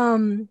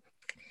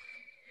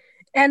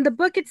 And the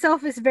book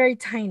itself is very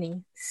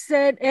tiny.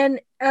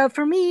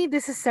 For me,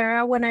 this is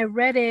Sarah. When I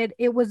read it,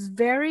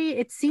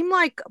 it seemed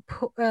like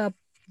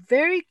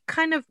very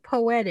kind of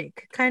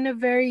poetic, kind of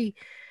very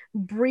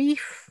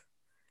brief,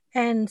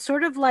 and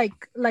sort of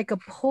like a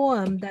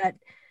poem that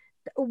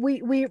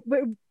we're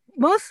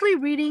mostly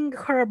reading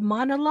her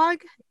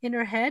monologue in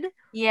her head.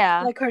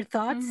 Yeah. Like her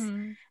thoughts.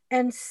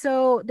 And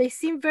so they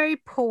seem very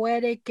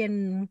poetic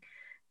and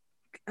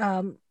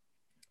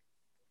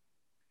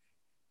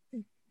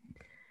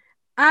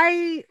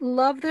I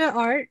love the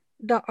art.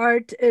 The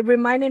art, it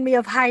reminded me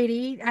of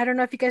Heidi. I don't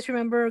know if you guys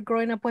remember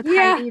growing up with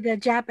Heidi, the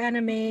Jap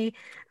anime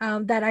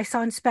that I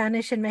saw in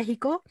Spanish in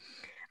Mexico.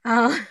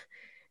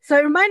 So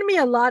it reminded me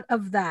a lot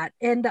of that.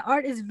 And the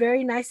art is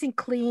very nice and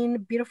clean,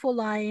 beautiful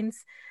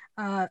lines,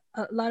 a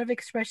lot of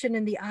expression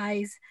in the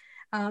eyes.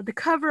 The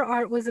cover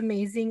art was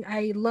amazing.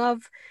 I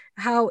love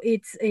how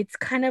it's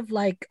kind of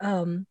like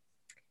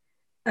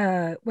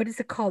what is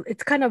it called?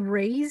 It's kind of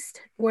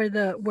raised where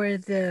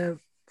the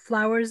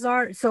flowers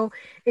are. So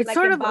it's like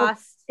sort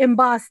embossed. Of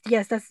embossed.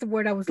 Yes, that's the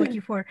word I was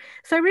looking for.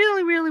 So I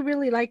really, really,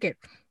 really like it.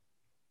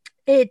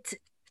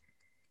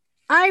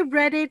 I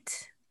read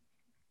it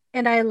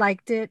and I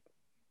liked it,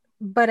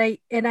 but I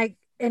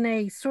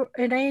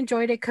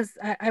enjoyed it because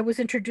I was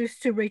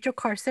introduced to Rachel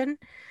Carson.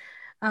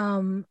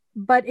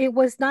 But it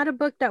was not a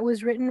book that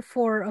was written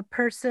for a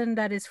person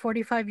that is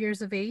 45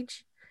 years of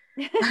age.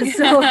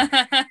 So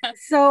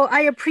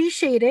I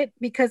appreciate it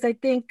because I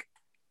think,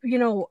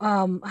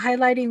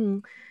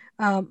 highlighting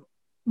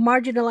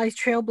marginalized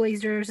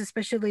trailblazers,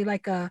 especially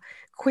like a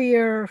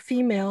queer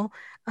female,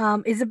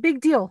 is a big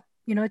deal.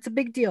 It's a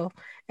big deal.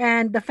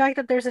 And the fact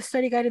that there's a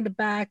study guide in the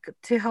back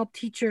to help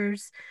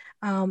teachers,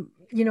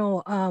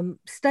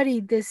 study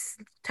this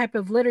type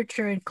of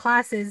literature in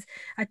classes,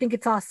 I think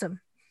it's awesome.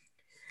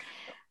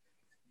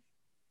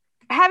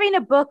 Having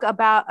a book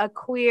about a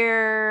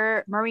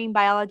queer marine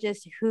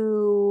biologist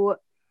who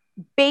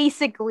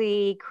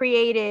basically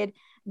created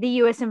the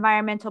U.S.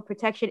 Environmental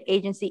Protection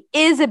Agency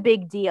is a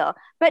big deal.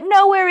 But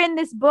nowhere in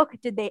this book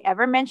did they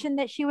ever mention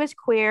that she was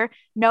queer.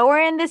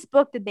 Nowhere in this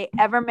book did they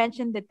ever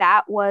mention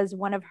that was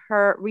one of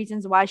her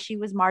reasons why she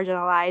was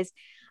marginalized.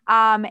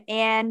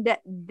 And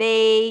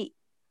they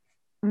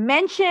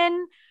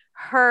mention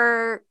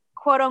her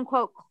quote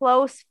unquote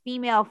close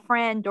female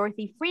friend,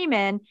 Dorothy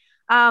Freeman.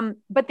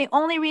 But the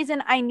only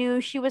reason I knew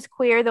she was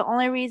queer, the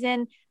only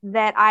reason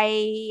that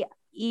I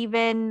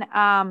even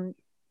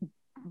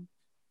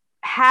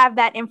have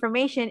that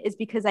information is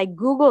because I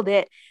Googled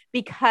it,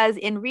 because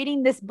in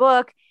reading this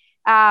book,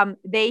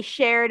 they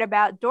shared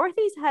about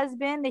Dorothy's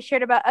husband, they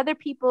shared about other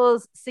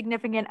people's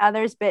significant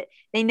others, but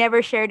they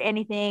never shared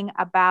anything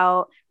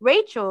about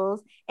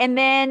Rachel's. And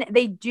then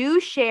they do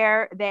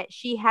share that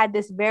she had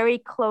this very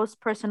close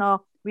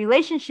personal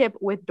relationship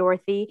with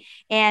Dorothy,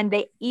 and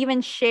they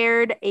even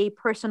shared a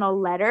personal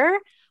letter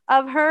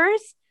of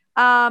hers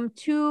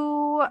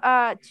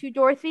to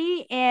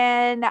Dorothy,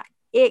 and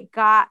it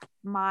got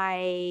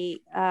my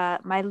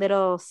my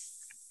little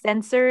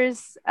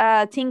sensors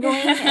tingling,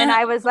 and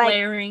I was like,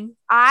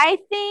 I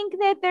think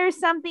that there's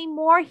something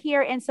more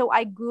here. And so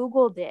I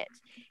Googled it,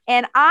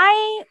 and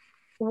I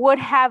would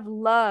have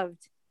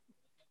loved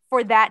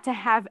for that to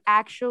have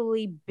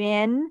actually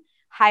been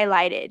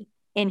highlighted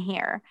in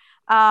here,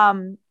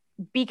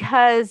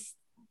 because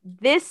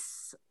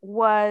this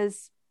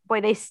was,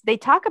 boy, they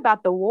talk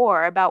about the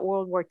war, about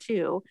World War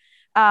II.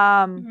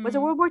 Was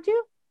it World War II?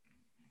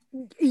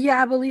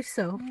 Yeah, I believe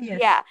so. Yes.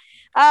 Yeah.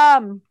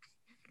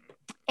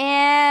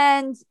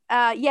 And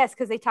yes,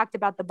 because they talked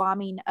about the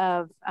bombing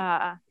of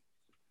Pearl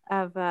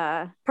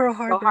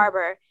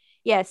Harbor.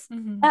 Yes.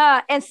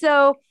 And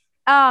so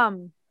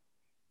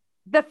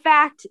the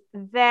fact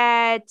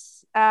that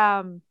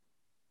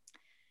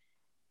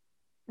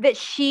that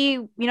she,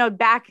 you know,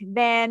 back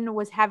then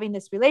was having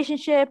this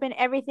relationship and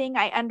everything.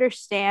 I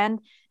understand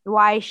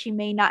why she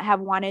may not have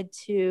wanted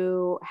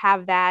to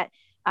have that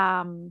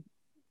in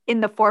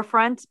the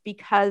forefront,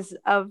 because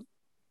of,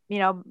 you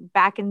know,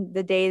 back in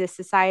the day, the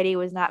society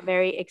was not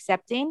very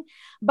accepting.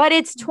 But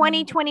it's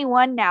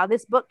 2021 now.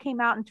 This book came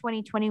out in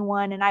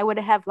 2021, and I would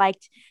have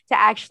liked to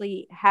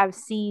actually have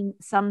seen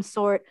some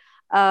sort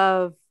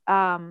of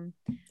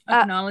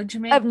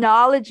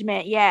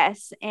acknowledgement,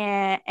 yes,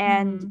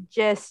 and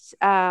just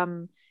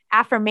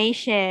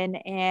affirmation,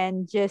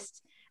 and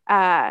just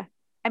I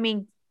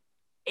mean,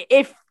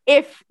 if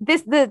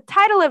the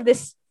title of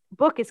this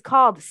book is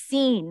called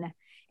Seen,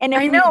 and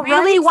if we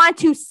really want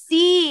to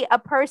see a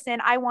person,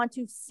 I want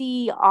to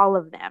see all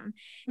of them.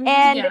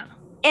 And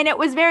it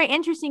was very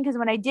interesting, because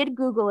when I did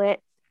Google it,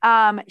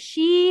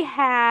 she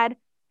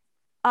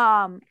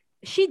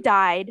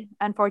died,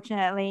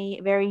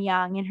 unfortunately, very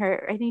young, in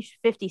her, I think she's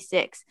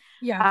 56.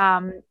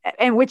 Yeah.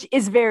 And which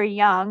is very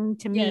young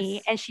to me.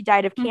 Yes. And she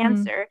died of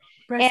cancer.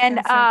 Breast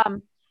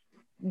cancer.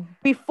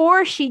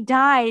 Before she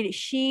died,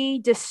 she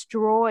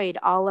destroyed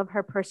all of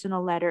her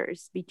personal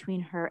letters between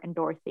her and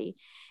Dorothy.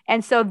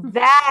 And so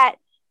that,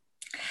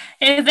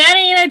 if that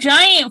ain't a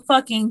giant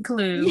fucking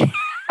clue.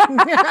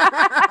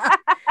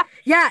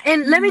 Yeah,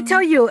 and let me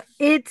tell you,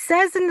 it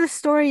says in the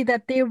story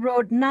that they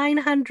wrote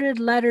 900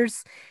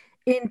 letters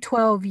in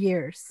 12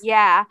 years.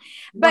 Yeah.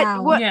 But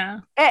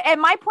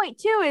and my point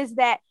too is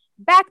that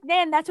back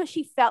then, that's what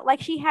she felt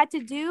like she had to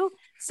do.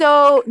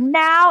 So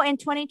now in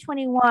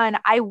 2021,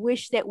 I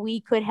wish that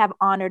we could have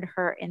honored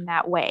her in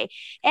that way.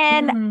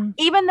 And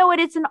even though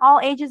it's an all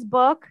ages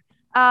book,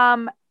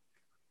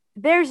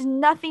 there's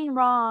nothing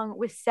wrong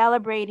with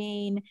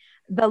celebrating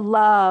the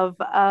love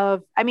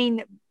of, I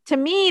mean, to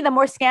me, the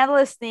more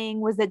scandalous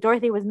thing was that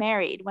Dorothy was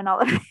married when all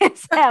of this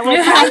was happening.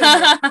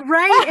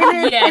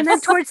 Right? And then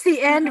towards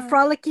the end,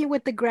 frolicking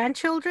with the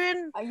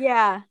grandchildren.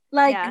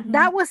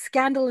 That was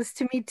scandalous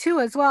to me too,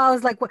 as well. I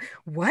was like,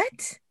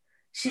 what?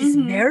 She's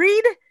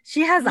married?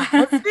 She has a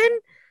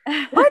husband?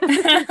 What?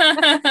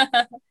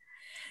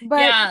 But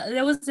yeah,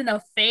 there was an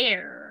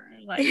affair.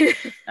 Like,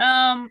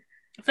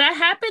 that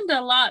happened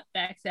a lot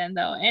back then,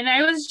 though, and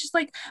I was just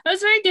like, I was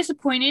very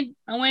disappointed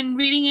when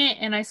reading it,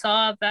 and I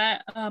saw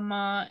that,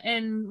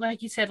 and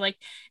like you said, like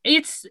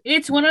it's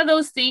one of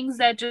those things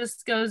that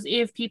just goes,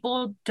 if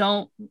people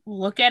don't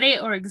look at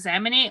it or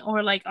examine it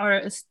or like are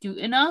astute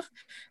enough,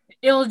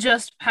 it'll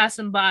just pass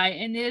them by,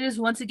 and it is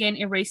once again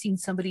erasing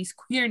somebody's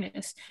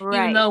queerness,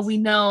 even though we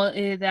know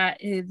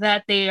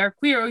that they are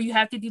queer, or you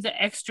have to do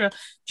the extra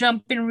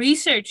jump in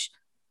research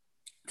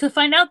to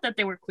find out that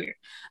they were queer.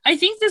 I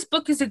think this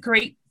book is a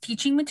great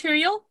teaching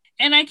material,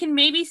 and I can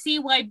maybe see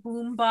why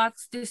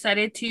Boombox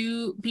decided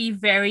to be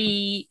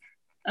very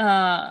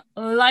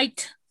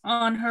light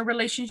on her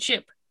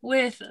relationship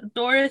with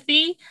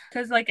Dorothy,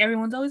 because like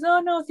everyone's always,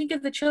 oh no, think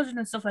of the children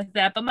and stuff like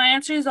that. But my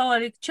answer is, all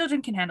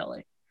children can handle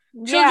it.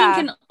 Children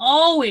can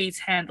always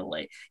handle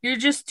it. You're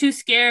just too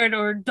scared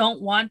or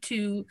don't want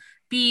to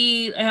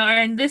be, or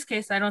in this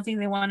case, I don't think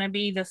they want to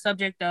be the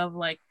subject of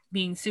like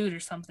being sued or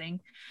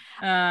something.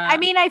 I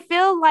mean, I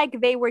feel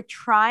like they were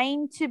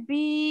trying to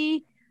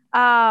be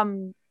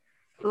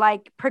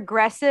like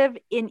progressive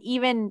in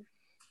even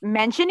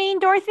mentioning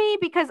Dorothy,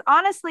 because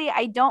honestly,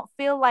 I don't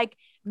feel like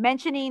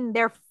mentioning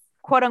their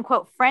quote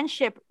unquote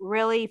friendship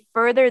really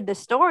furthered the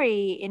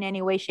story in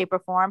any way, shape, or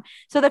form.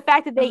 So the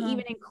fact that they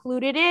even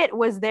included it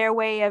was their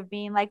way of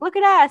being like, look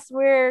at us,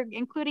 we're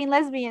including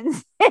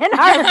lesbians in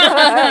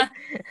our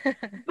book.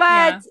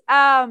 But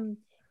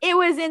it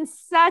was in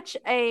such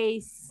a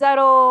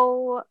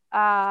subtle,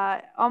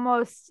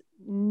 almost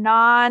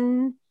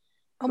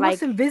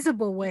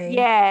invisible way.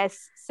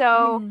 Yes.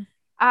 So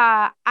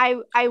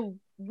I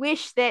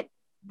wish that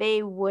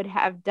they would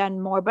have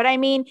done more. But I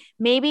mean,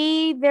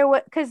 maybe there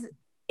was, because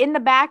in the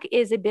back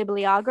is a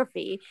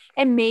bibliography,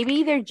 and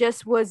maybe there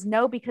just was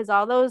no, because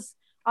all those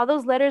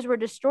letters were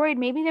destroyed.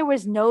 Maybe there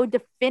was no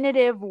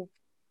definitive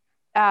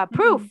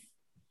proof.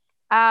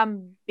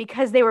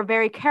 Because they were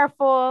very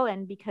careful,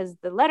 and because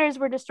the letters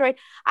were destroyed.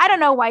 I don't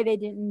know why they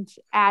didn't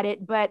add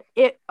it, but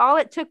all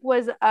it took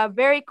was a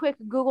very quick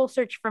Google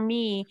search for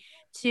me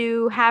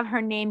to have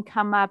her name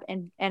come up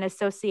and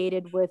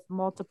associated with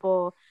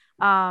multiple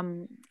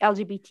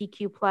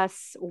LGBTQ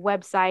plus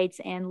websites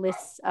and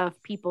lists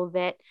of people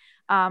that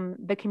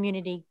the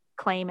community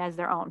claim as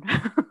their own.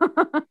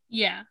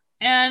 Yeah.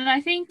 And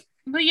I think,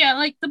 but yeah,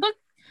 like the book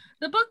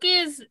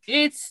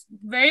it's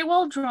very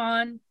well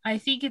drawn. I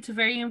think it's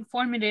very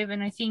informative,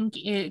 and I think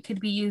it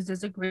could be used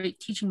as a great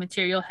teaching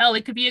material. Hell,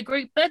 it could be a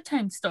great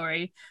bedtime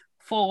story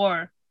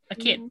for a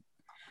kid.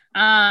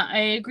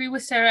 I agree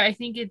with Sarah. I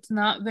think it's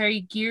not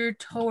very geared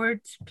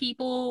towards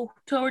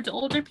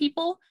older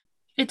people.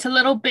 It's a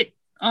little bit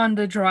on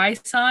the dry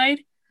side.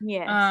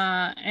 Yes.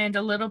 And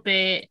a little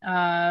bit,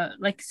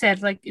 like I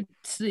said, like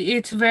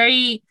it's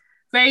very,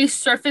 very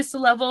surface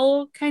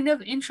level kind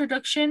of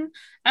introduction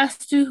as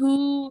to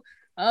who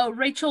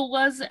Rachel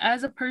was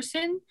as a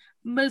person.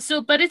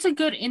 but it's a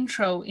good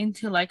intro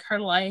into like her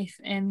life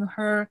and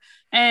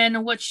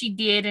what she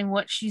did and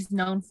what she's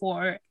known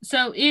for.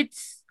 So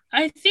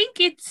I think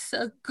it's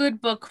a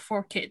good book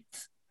for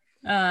kids.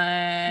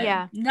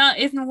 Not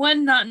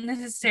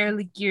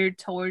necessarily geared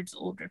towards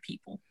older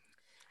people.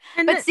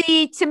 But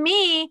see, to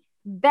me,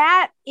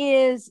 that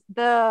is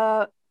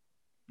the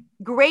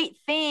great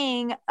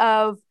thing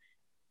of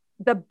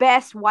the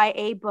best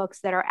YA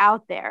books that are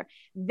out there.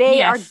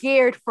 They are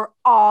geared for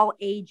all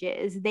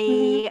ages.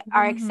 They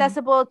are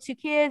accessible to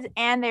kids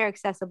and they're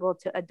accessible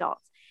to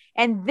adults.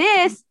 And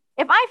this,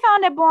 if I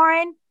found it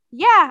boring,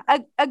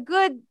 a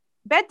good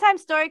bedtime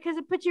story because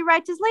it puts you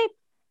right to sleep.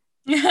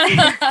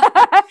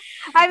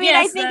 I mean,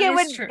 I think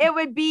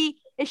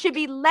it should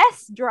be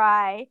less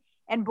dry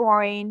and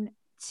boring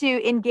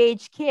to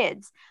engage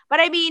kids. But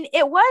I mean,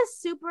 it was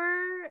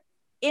super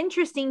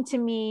interesting to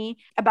me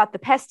about the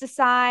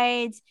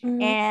pesticides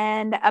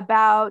and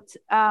about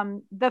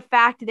the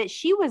fact that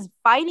she was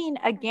fighting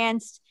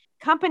against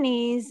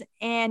companies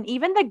and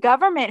even the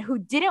government who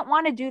didn't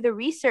want to do the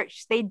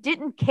research. They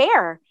didn't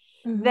care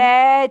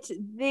that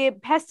the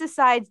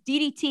pesticides,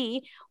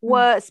 DDT,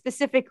 was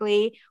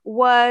specifically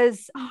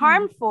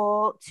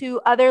harmful to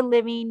other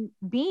living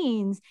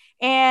beings,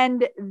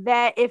 and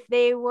that if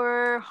they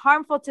were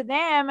harmful to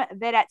them,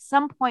 that at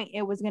some point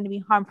it was going to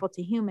be harmful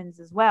to humans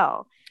as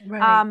well.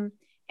 Right.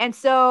 And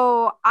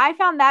so I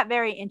found that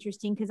very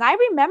interesting because I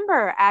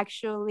remember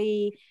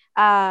actually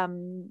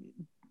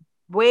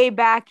way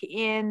back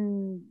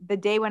in the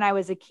day when I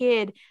was a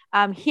kid,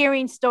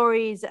 hearing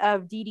stories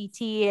of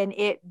DDT and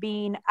it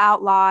being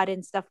outlawed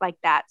and stuff like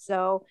that.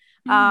 So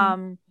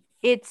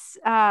it's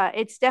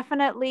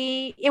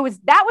definitely,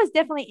 that was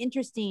definitely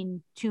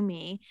interesting to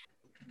me.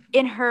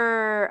 In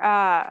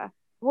her,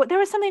 there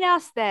was something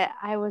else that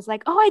I was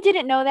like, oh, I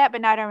didn't know that,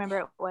 but now I don't remember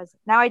what it was.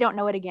 Now I don't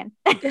know it again.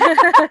 Well,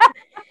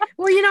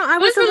 I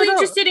was really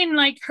interested in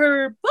like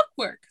her book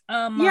work.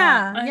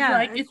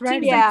 Like it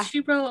seems like she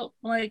wrote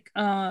like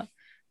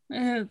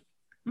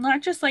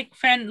not just like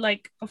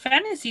a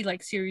fantasy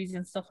like series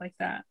and stuff like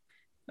that.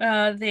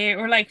 They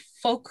were like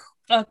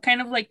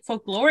kind of like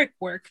folkloric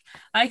work.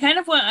 I'm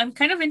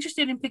kind of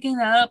interested in picking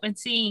that up and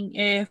seeing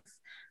if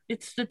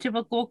it's the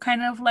typical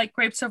kind of like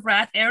Grapes of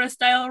Wrath era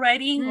style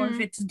writing or if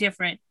it's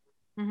different.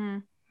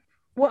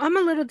 Well, I'm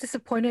a little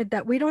disappointed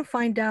that we don't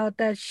find out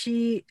that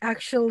she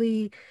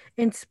actually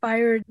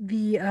inspired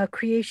the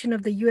creation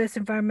of the U.S.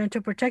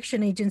 Environmental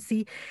Protection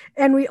Agency,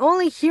 and we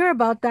only hear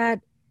about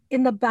that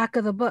in the back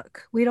of the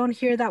book. We don't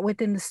hear that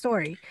within the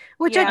story,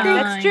 which I think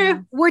that's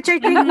true. Which I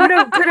think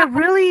could have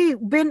really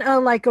been a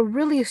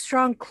really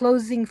strong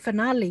closing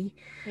finale.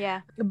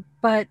 Yeah,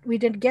 but we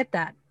didn't get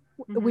that.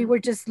 We were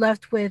just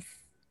left with,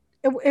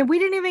 and we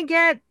didn't even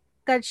get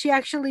that she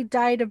actually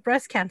died of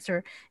breast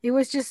cancer. It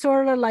was just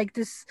sort of like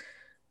this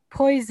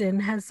poison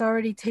has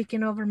already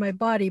taken over my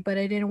body, but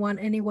I didn't want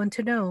anyone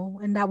to know,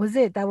 and that was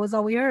it. That was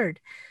all we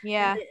heard.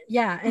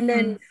 And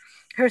then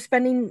her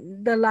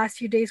spending the last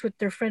few days with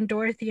their friend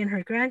Dorothy and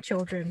her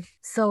grandchildren.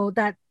 So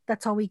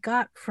that's all we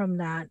got from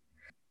that.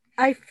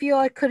 I feel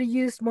I could have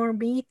used more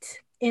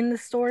meat in the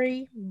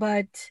story,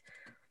 but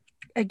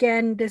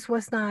again, this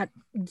was not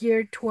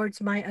geared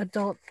towards my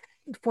adult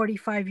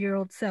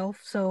 45-year-old self.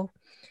 So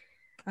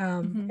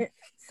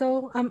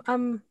so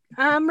I'm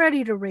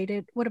ready to rate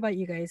it. What about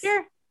you guys?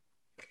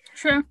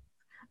 Sure.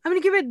 I'm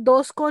gonna give it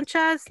dos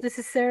conchas. This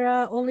is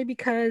Sarah, only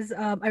because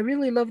I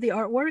really love the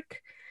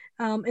artwork.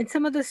 And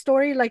some of the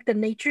story, like the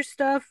nature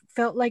stuff,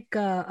 felt like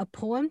a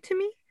poem to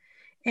me,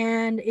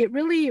 and it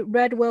really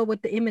read well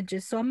with the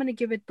images. So I'm gonna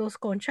give it dos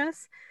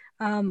conchas.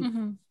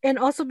 And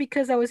also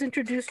because I was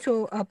introduced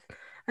to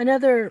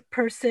another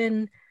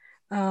person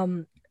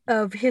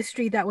of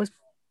history that was,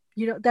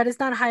 that is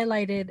not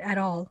highlighted at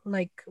all,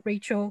 like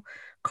Rachel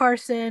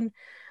Carson,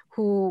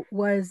 who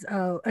was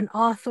an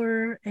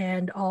author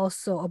and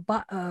also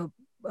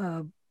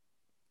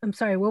I'm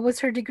sorry, what was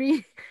her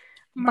degree?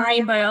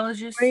 Marine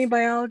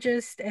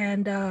biologist,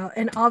 and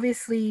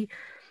obviously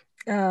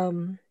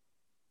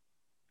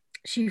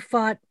she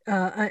fought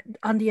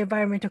on the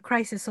environmental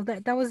crisis. So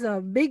that was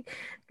a big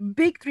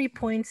 3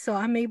 points. So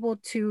I'm able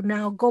to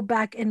now go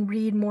back and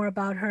read more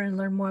about her and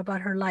learn more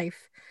about her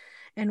life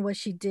and what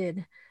she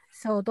did.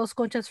 So dos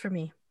conchas for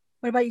me.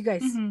 What about you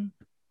guys?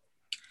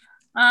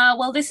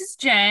 Well, this is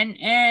Jen,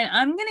 and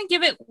I'm gonna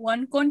give it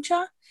 1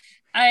 concha.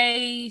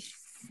 I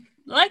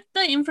like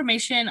the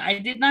information. I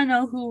did not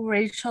know who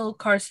Rachel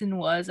Carson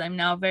was. I'm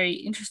now very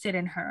interested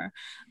in her.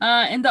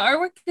 And the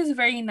artwork is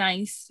very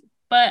nice,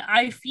 but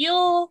I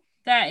feel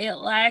that it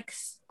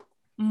lacks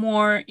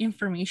more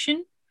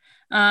information.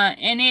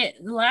 And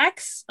it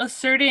lacks a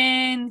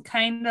certain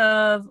kind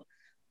of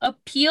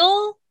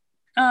appeal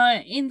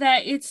in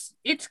that it's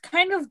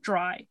kind of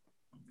dry.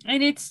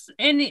 And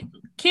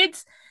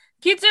kids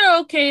are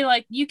okay.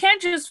 Like, you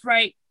can't just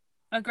write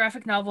a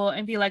graphic novel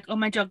and be like, oh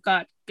my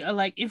god,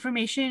 like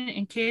information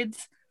and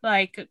kids,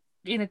 like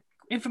in a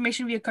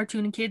information via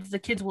cartoon and kids, the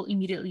kids will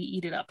immediately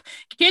eat it up.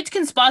 Kids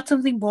can spot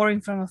something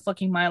boring from a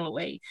fucking mile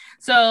away.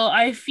 So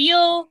I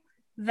feel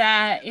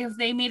that if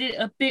they made it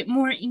a bit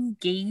more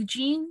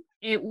engaging,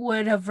 it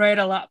would have read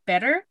a lot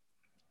better.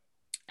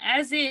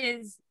 As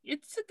is,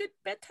 it's a good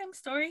bedtime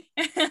story.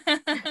 But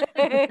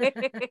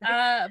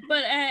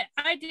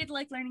I did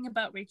like learning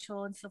about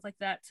Rachel and stuff like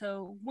that.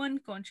 So 1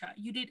 concha,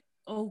 you did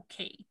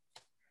okay.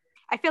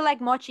 I feel like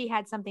Mochi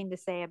had something to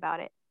say about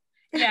it.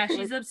 Yeah,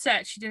 she's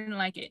upset. She didn't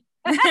like it.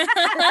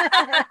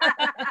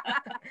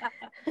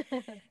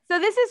 So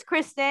this is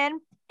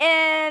Kristen,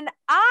 and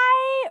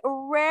I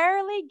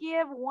rarely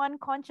give 1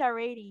 concha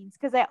ratings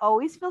because I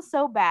always feel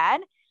so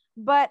bad,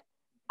 but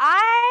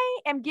I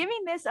am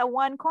giving this a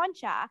 1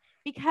 concha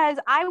because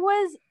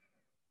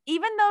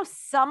even though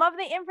some of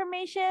the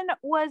information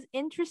was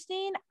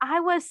interesting, I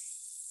was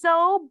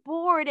so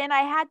bored and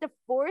I had to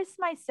force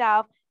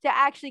myself to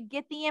actually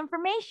get the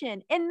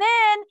information. And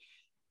then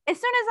as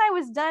soon as I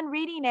was done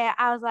reading it,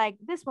 I was like,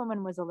 this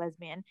woman was a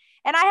lesbian.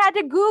 And I had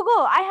to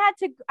Google.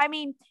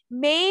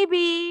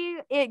 Maybe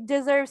it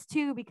deserves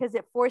 2 because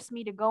it forced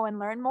me to go and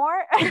learn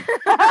more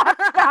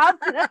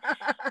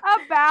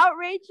about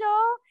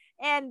Rachel.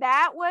 And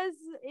that's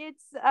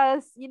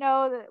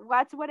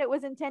what it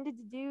was intended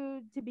to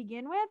do to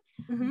begin with.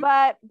 Mm-hmm.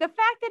 But the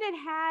fact that it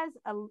has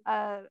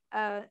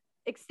a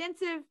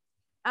extensive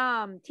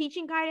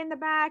teaching guide in the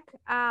back,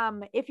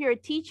 if you're a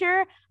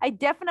teacher, I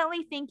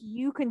definitely think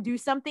you can do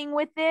something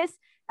with this.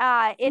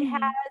 It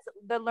has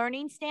the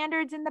learning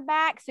standards in the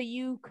back, so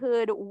you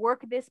could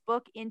work this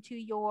book into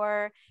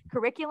your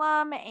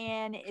curriculum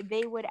and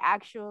they would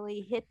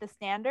actually hit the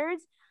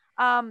standards.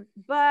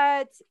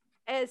 But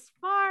as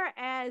far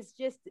as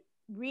just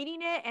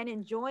reading it and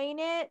enjoying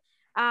it,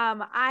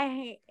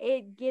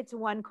 it gets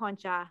 1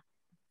 concha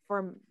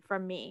from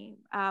me.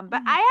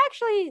 But I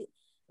actually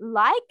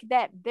like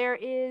that there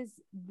is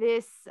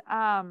this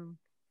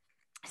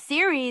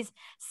series,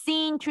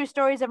 Seeing True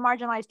Stories of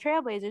Marginalized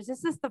Trailblazers.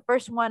 This is the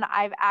first one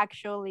I've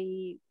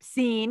actually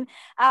seen,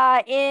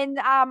 and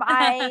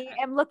I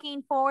am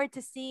looking forward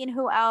to seeing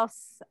who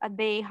else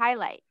they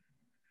highlight.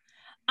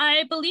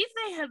 I believe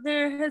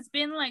there has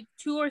been like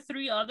 2 or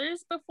 3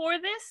 others before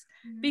this,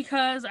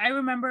 because I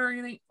remember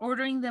really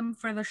ordering them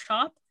for the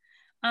shop,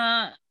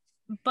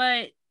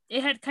 but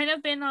it had kind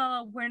of been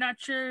we're not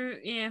sure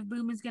if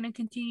Boom is going to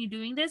continue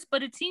doing this,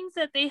 but it seems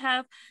that they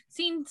have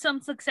seen some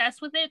success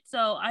with it,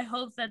 so I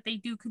hope that they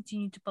do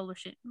continue to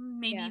publish it.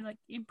 Maybe like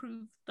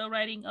improve the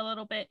writing a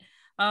little bit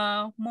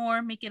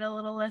more, make it a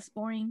little less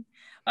boring.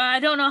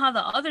 I don't know how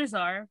the others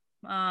are.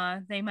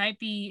 It might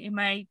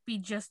be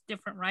just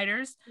different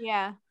writers.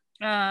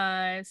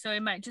 So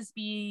it might just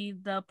be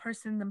the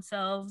person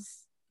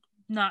themselves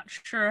not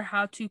sure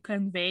how to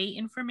convey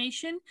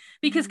information,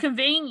 because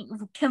conveying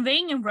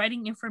and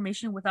writing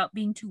information without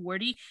being too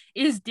wordy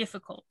is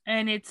difficult,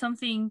 and it's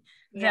something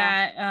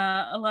that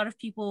a lot of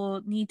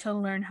people need to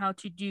learn how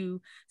to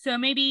do. So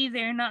maybe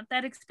they're not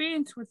that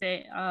experienced with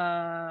it,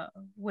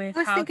 with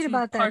how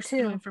to parse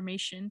through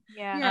information.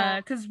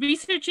 Because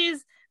research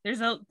is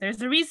there's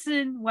a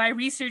reason why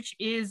research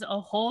is a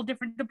whole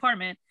different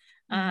department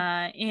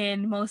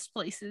in most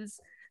places.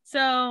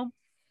 So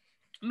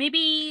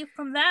maybe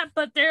from that,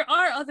 but there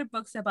are other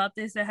books about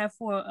this that have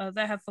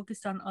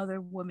focused on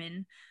other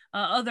women,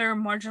 other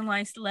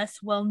marginalized,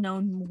 less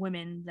well-known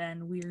women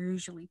than we're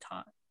usually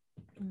taught.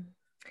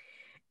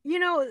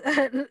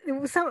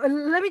 So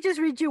let me just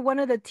read you one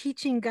of the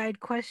teaching guide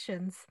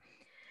questions.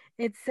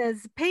 It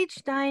says,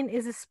 page 9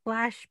 is a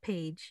splash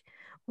page.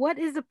 What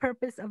is the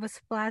purpose of a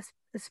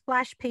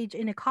splash page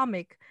in a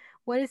comic?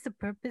 What is the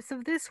purpose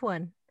of this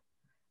one?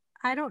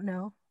 I don't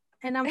know.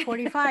 And I'm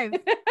 45.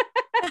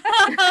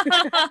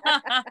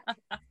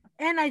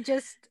 and I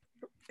just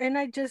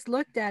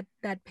looked at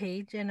that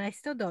page and I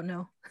still don't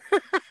know.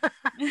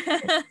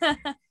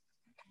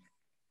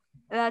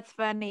 That's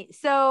funny.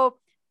 So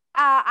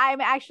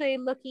I'm actually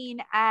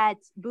looking at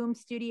Boom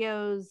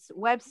Studios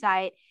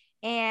website,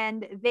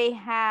 and they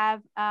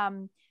have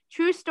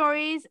True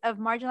Stories of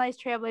Marginalized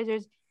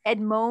Trailblazers,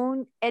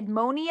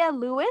 Edmonia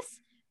Lewis.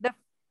 The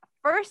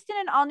first in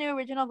an all-new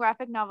original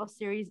graphic novel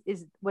series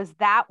was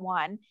that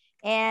one.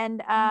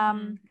 And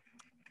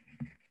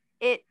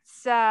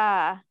it's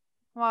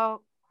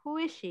well, who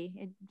is she?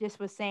 It just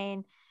was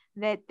saying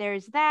that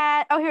there's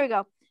that. Oh, here we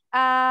go.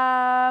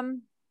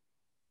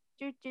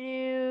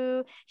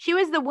 She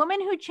was the woman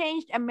who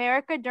changed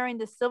America during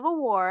the Civil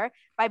War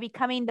by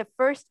becoming the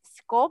first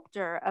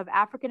sculptor of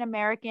African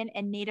American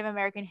and Native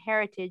American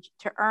heritage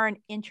to earn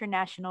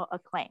international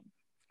acclaim.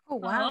 Oh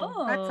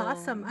wow, that's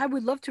awesome! I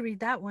would love to read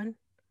that one.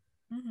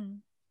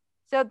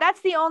 So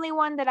that's the only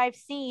one that I've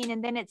seen,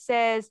 and then it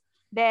says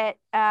that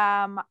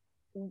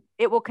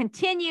it will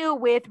continue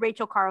with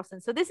Rachel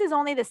Carlson. So this is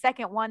only the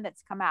second one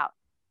that's come out.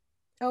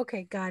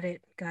 Okay, got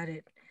it.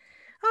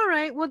 All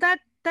right, well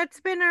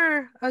that's been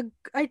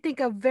I think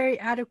a very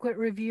adequate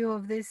review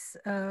of this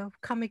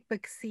comic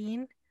book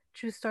scene.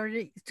 True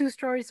Stories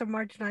of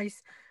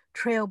Marginalized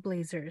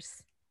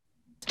Trailblazers.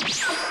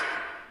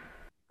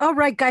 All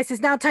right, guys,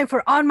 it's now time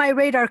for On My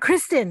Radar.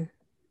 Kristen,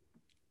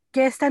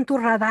 ¿qué está en tu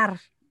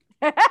radar?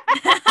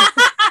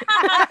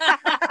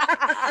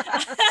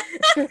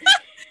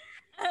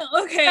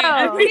 Okay,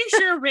 I'm pretty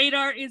sure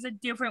radar is a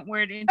different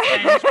word in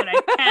Spanish, but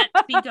I can't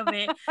think of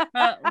it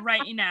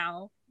right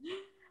now.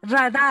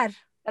 Radar.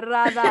 It's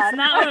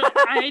not.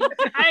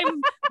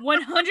 I'm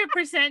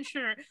 100%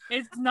 sure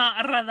it's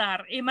not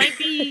radar. It might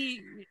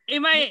be. It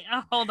might.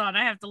 Hold on,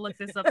 I have to look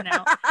this up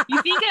now.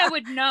 You think I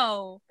would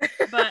know,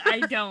 but I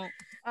don't.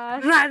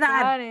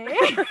 Radar.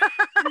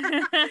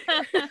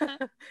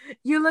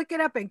 You look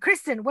it up. And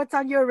Kristen, what's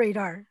on your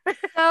radar?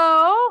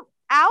 So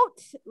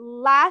out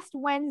last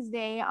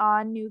Wednesday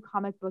on New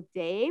Comic Book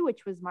Day,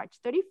 which was March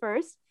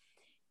 31st,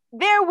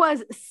 there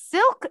was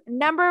Silk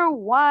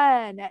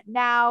 #1.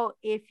 Now,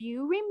 if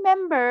you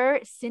remember,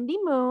 Cindy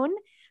Moon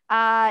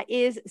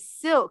is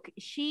Silk.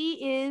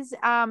 She is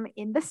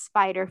in the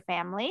Spider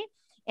family,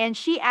 and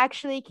she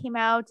actually came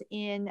out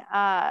in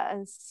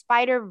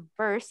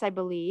Spider-Verse, I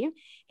believe.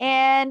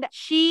 And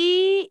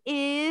she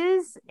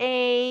is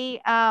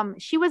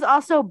she was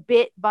also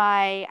bit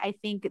by, I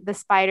think, the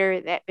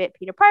spider that bit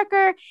Peter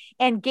Parker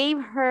and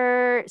gave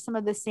her some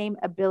of the same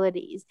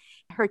abilities.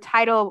 Her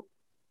title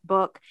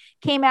book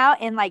came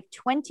out in like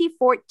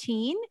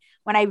 2014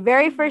 when I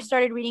very first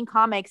started reading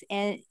comics,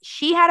 and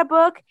she had a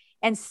book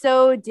and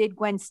so did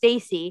Gwen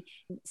Stacy.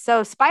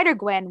 So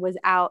Spider-Gwen was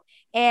out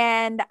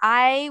and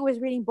I was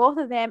reading both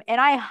of them,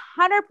 and I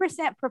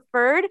 100%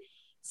 preferred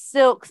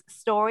Silk's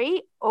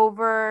story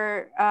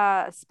over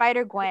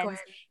Spider-Gwen's.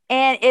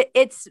 And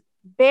it's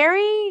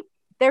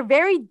they're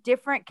very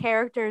different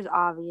characters,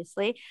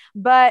 obviously,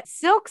 but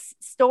Silk's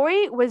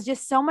story was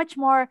just so much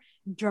more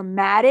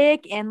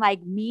dramatic and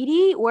like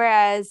meaty,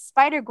 whereas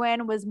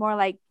Spider-Gwen was more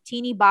like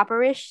teeny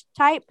bopperish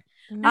type.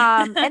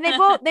 And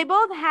they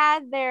both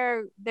had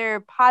their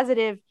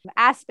positive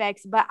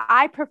aspects, but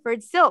I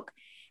preferred Silk.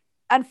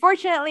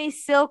 Unfortunately,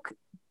 Silk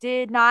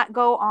did not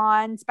go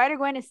on.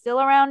 Spider-Gwen is still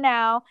around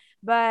now,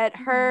 but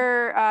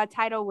her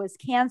title was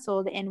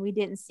canceled and we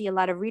didn't see a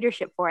lot of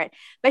readership for it.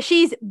 But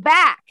she's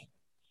back,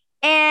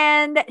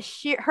 and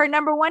her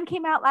 #1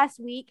 came out last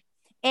week,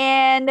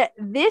 and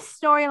this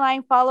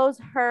storyline follows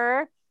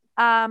her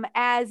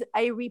as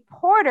a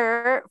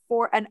reporter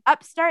for an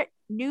upstart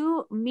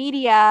new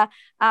media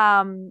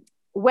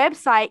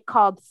website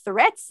called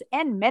Threats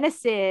and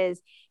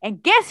Menaces.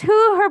 And guess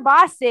who her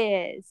boss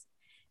is?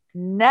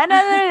 None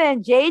other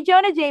than J.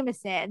 Jonah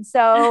Jameson.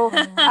 So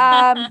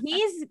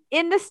he's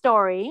in the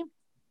story,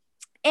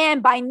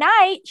 and by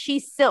night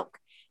she's Silk.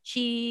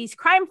 She's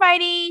crime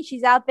fighting.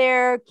 She's out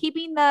there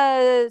keeping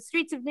the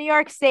streets of New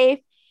York safe.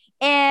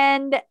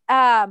 And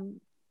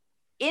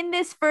in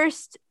this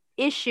first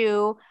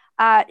issue,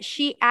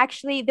 she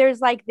actually,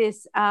 there's like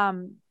this,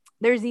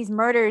 there's these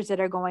murders that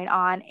are going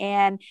on,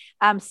 and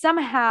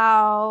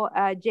somehow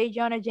J.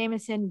 Jonah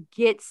Jameson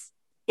gets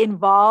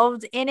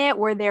involved in it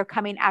where they're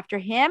coming after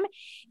him,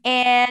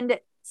 and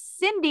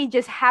Cindy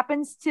just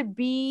happens to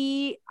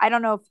be, I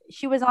don't know if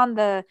she was on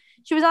the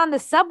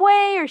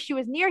subway or she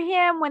was near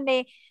him when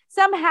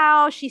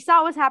she saw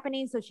what was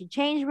happening, so she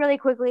changed really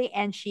quickly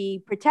and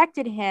she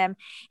protected him.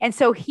 And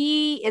so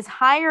he is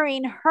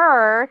hiring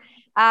her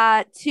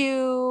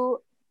to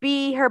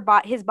be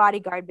his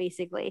bodyguard,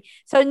 basically.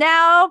 So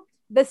now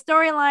the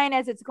storyline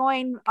as it's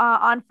going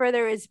on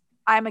further is,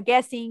 I'm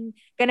guessing,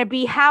 going to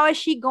be how is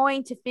she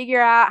going to figure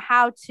out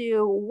how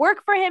to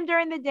work for him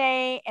during the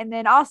day and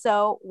then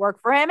also work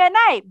for him at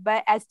night,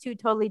 but as two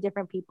totally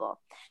different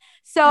people.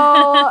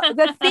 So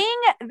the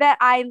thing that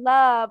I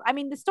love, I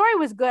mean, the story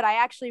was good.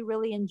 I actually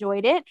really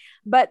enjoyed it.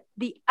 But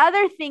the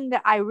other thing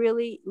that I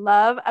really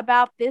love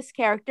about this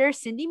character,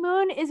 Cindy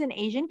Moon, is an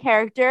Asian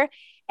character.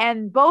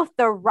 And both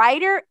the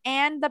writer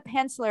and the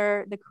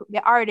penciler,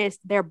 the artist,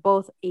 they're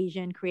both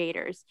Asian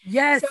creators.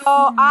 Yes. So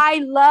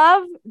I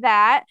love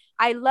that.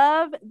 I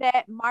love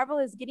that Marvel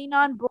is getting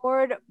on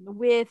board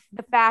with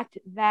the fact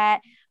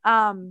that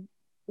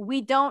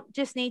we don't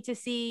just need to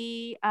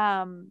see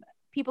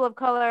people of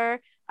color,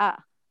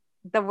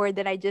 the word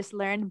that I just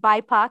learned,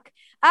 BIPOC,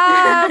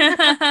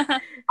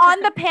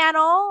 on the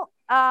panel,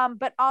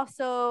 but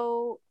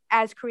also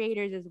as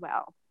creators as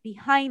well,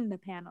 behind the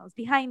panels,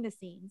 behind the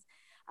scenes.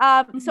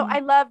 So I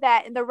love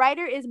that. And the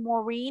writer is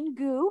Maureen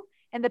Gu,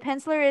 and the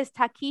penciler is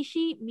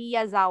Takeshi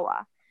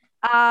Miyazawa.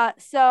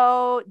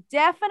 So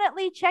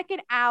definitely check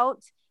it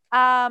out.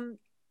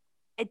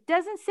 It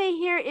doesn't say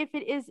here if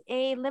it is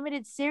a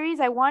limited series.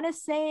 I want to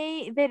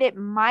say that it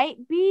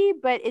might be,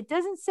 but it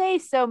doesn't say.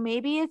 So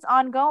maybe it's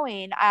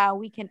ongoing.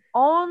 We can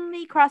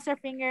only cross our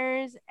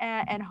fingers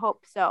and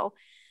hope so.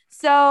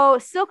 So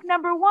Silk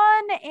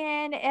 #1,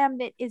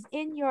 and it is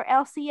in your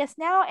LCS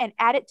now, and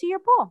add it to your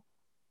pool.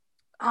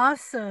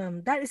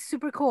 Awesome. That is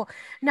super cool.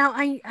 Now,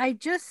 I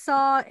just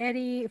saw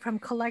Eddie from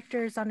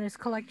Collectors on his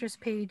Collectors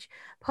page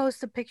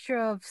post a picture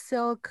of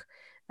Silk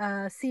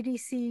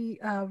CDC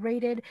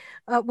rated.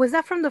 Was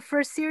that from the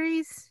first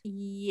series?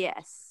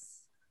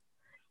 Yes.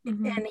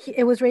 And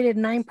it was rated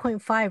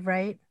 9.5,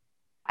 right?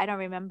 I don't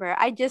remember.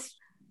 I just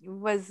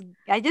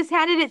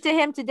handed it to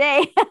him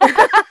today.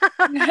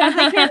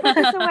 I can't put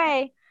this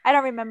away. I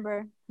don't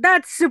remember.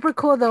 That's super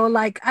cool though.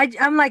 Like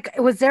I'm like,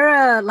 was there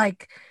a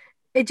like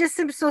it just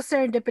seems so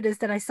serendipitous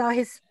that I saw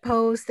his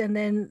post and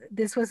then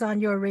this was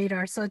on your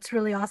radar. So it's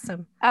really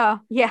awesome.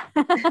 Oh, yeah.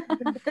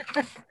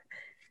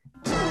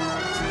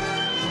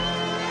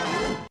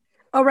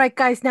 All right,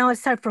 guys, now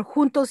it's time for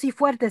Juntos y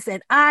Fuertes,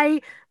 and I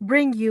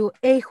bring you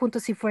a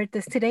Juntos y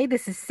Fuertes today.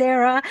 This is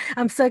Sarah.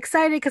 I'm so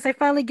excited because I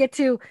finally get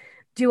to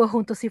do a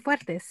Juntos y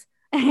Fuertes.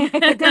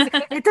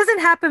 It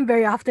doesn't happen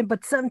very often,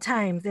 but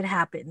sometimes it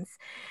happens.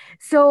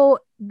 So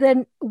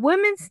the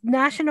Women's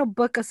National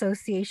Book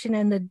Association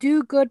and the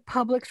Do Good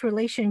Public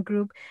Relation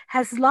Group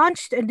has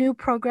launched a new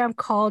program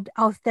called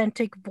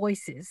Authentic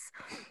Voices,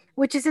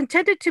 which is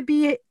intended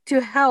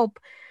to help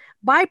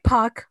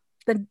BIPOC,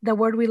 the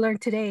word we learned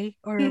today,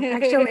 or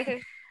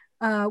actually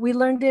we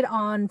learned it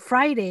on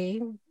Friday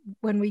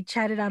when we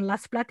chatted on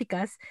Las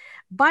Platicas,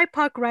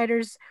 BIPOC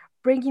writers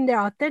bringing their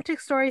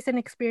authentic stories and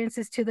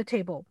experiences to the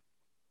table.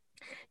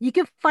 You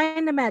can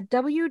find them at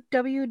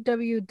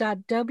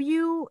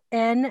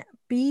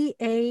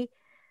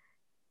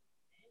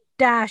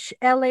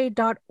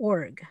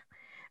www.wnba-la.org.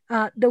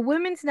 The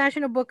Women's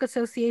National Book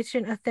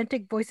Association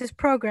Authentic Voices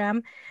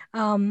program,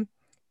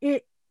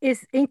 it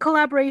is in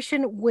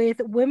collaboration with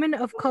Women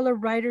of Color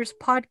Writers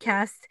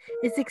podcast,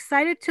 is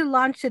excited to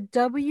launch the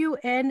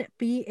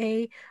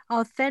WNBA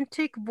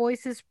Authentic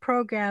Voices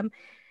program,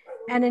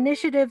 an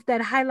initiative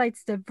that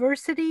highlights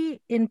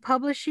diversity in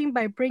publishing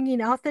by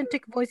bringing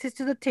authentic voices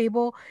to the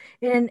table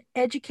in an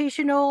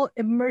educational,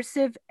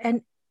 immersive,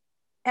 and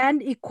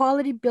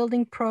equality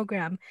building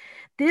program.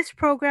 This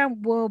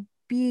program will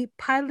be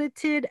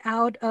piloted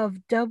out of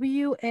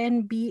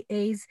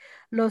WNBA's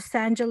Los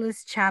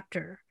Angeles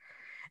chapter.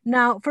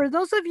 Now, for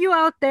those of you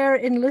out there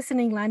in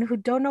listening land who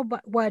don't know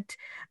what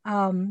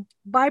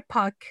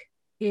BIPOC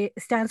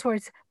stands for,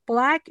 it's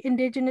Black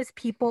Indigenous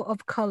People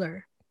of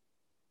Color.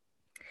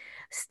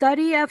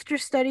 Study after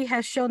study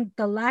has shown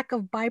the lack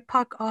of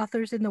BIPOC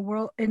authors in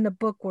the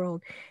book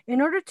world. In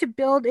order to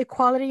build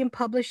equality in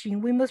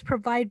publishing, we must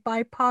provide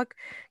BIPOC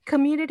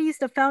communities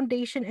the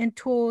foundation and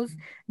tools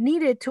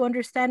needed to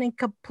understand and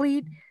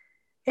compete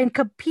in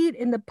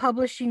the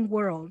publishing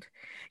world.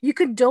 You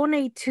could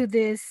donate to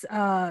this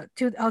to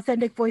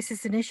Authentic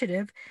Voices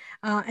Initiative,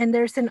 and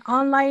there's an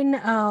online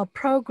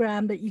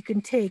program that you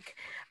can take.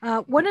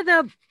 One of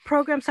the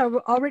programs are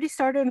already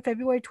started in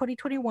February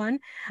 2021,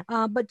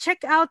 but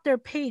check out their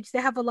page. They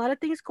have a lot of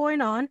things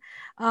going on.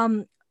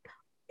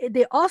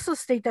 They also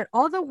state that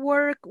all the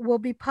work will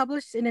be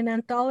published in an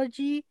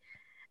anthology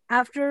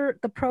after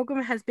the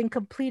program has been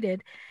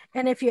completed.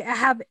 And if you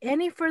have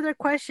any further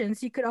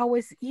questions, you could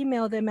always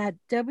email them at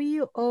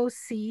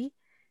WOC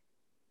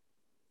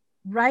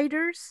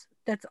writers,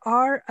 that's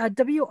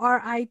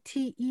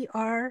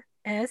WRITERS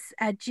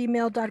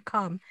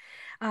 @gmail.com.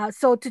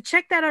 So to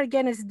check that out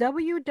again is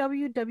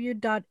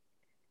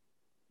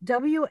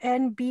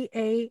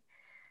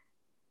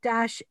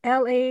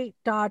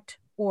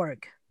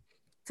www.WNBA-LA.org.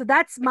 So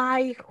that's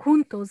my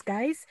Juntos,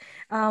 guys.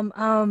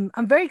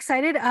 I'm very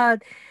excited.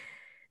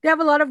 They have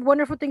a lot of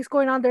wonderful things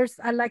going on. There's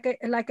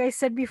like I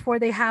said before,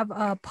 they have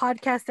a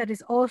podcast that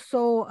is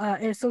also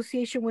in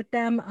association with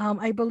them.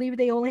 I believe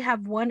they only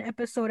have one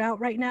episode out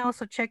right now,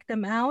 so check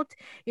them out.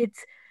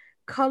 It's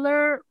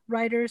Color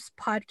Writers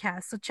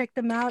Podcast, so check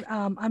them out.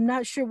 I'm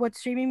not sure what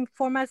streaming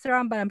formats they're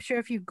on, but I'm sure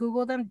if you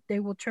Google them, they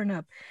will turn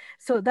up.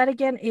 So that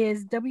again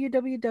is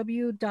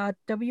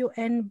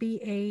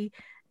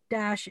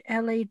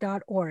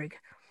www.WNBA-LA.org.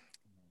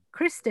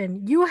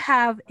 Kristen, you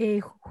have a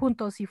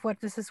Juntos y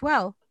Fuertes as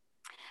well.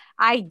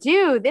 I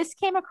do. This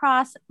came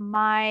across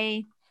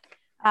my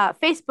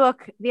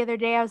Facebook the other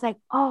day. I was like,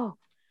 oh,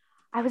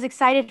 I was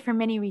excited for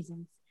many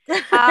reasons.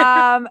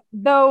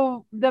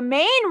 Though the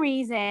main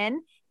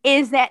reason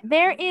is that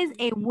there is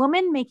a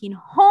woman making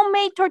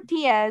homemade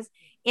tortillas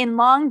in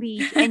Long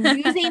Beach and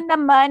using the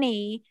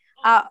money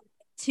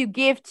to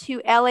give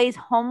to LA's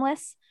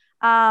homeless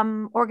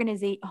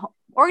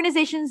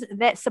organizations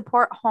that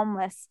support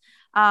homeless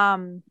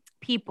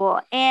people.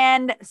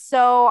 And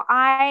so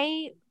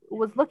I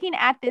was looking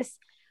at this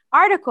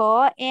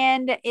article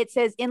and it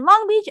says, in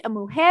Long Beach, a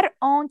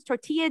mujer-owned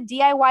tortilla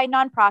DIY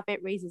nonprofit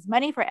raises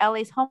money for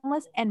LA's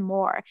homeless and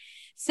more.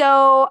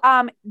 So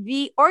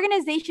the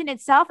organization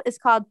itself is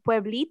called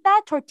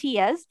Pueblita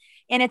Tortillas,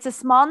 and it's a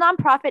small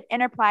nonprofit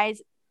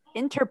enterprise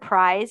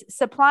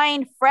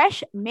supplying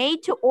fresh,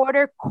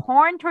 made-to-order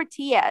corn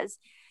tortillas.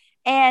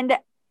 And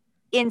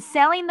in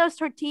selling those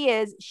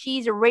tortillas,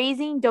 she's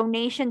raising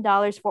donation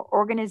dollars for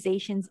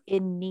organizations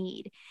in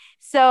need.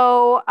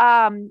 So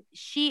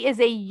she is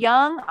a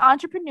young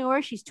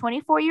entrepreneur. She's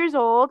 24 years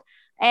old.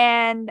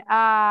 And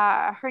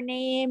her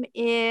name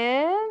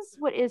is,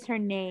 what is her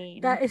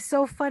name? That is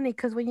so funny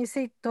because when you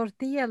say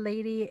tortilla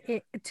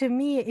lady, to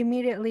me,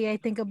 immediately I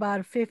think about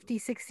a 50,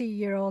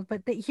 60-year-old.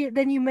 But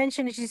then you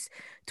mentioned she's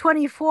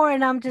 24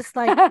 and I'm just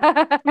like,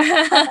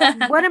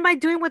 what am I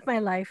doing with my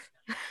life?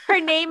 Her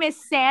name is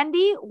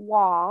Sandy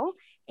Wall.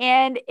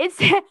 And it's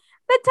the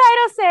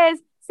title says,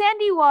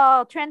 Sandy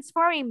Wall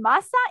transforming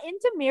masa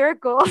into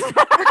miracles.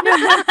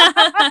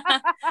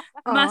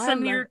 Masa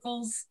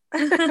miracles.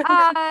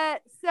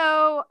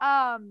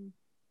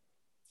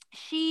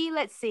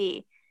 let's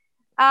see.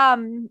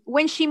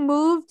 When she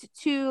moved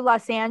to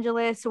Los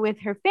Angeles with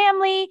her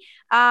family,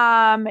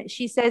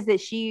 she says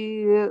that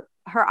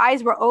her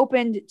eyes were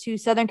opened to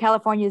Southern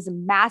California's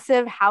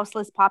massive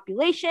houseless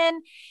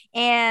population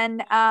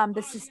and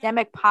the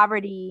systemic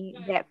poverty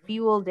that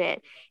fueled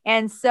it.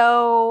 And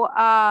so,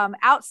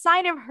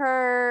 outside of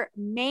her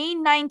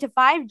main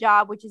 9-to-5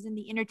 job, which is in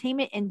the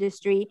entertainment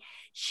industry,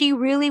 she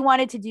really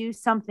wanted to do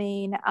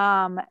something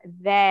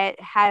that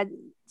had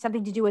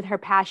something to do with her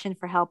passion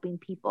for helping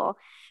people.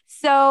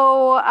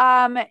 So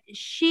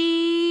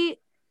she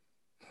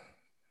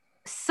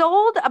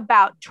sold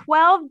about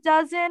 12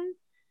 dozen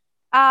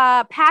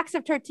packs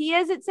of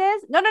tortillas, it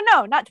says. No,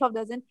 not 12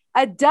 dozen.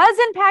 A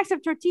dozen packs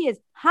of tortillas.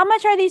 How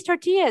much are these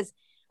tortillas?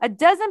 A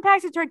dozen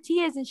packs of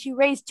tortillas, and she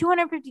raised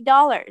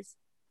 $250.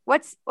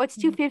 What's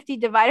 250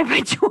 divided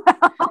by 12?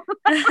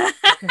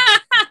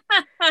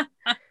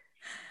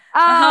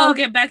 I'll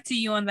get back to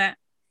you on that.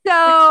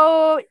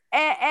 So,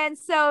 and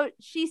so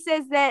she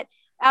says that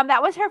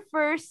that was her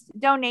first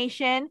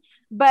donation,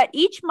 but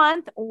each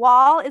month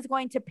Wall is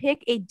going to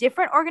pick a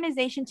different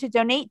organization to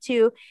donate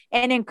to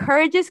and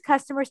encourages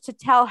customers to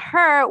tell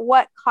her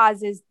what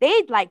causes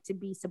they'd like to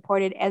be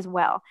supported as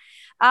well.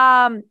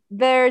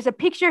 There's a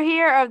picture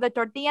here of the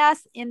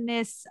tortillas in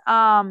this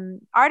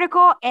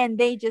article, and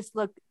they just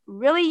look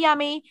really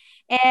yummy,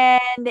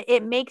 and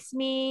it makes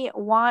me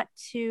want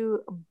to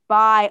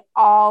buy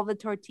all the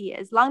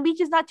tortillas. Long Beach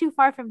is not too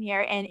far from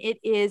here, and it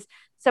is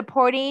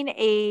supporting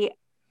a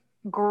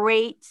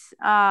great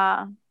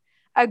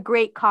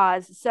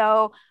cause.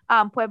 So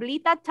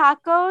Pueblita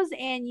Tacos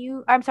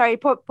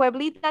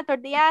Pueblita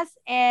Tortillas,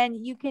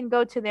 and you can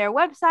go to their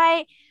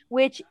website,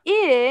 which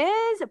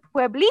is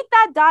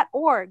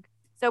pueblita.org.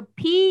 So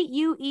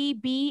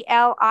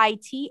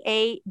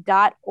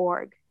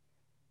PUEBLITA.org.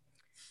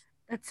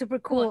 That's super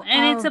cool.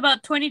 And it's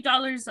about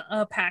 $20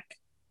 a pack.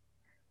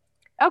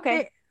 Okay.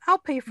 Hey, I'll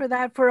pay for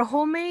that. For a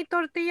homemade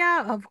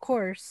tortilla, of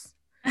course.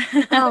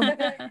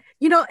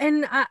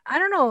 And I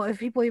don't know if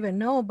people even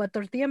know, but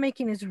tortilla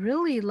making is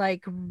really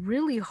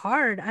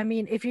hard. I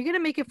mean, if you're gonna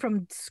make it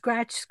from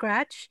scratch,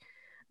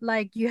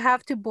 like you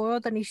have to boil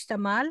the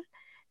nixtamal,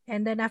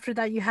 and then after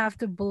that you have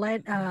to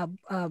blend,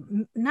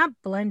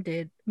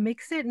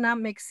 mix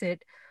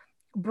it,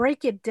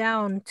 break it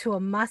down to a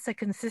masa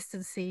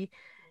consistency,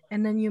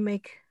 and then you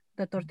make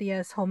the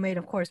tortillas homemade,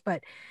 of course.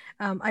 But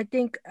I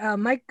think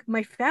my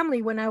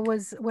family, when I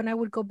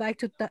would go back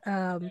to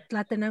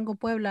Tlatenango,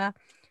 Puebla,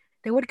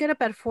 they would get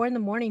up at 4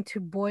 a.m.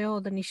 to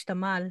boil the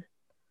nixtamal,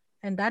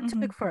 and that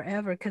took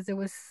forever because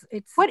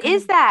What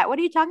is that? What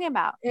are you talking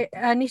about?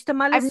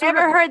 Nixtamal. I've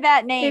never heard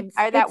that name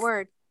or that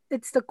word.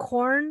 It's the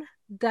corn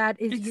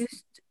that is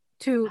used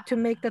to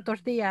make the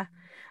tortilla,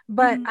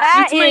 but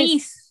that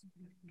is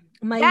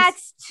maíz.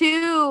 That's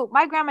too.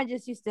 My grandma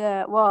just used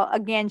to. Well,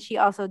 again, she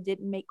also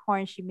didn't make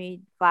corn; she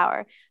made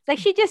flour. It's like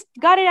she just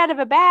got it out of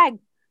a bag.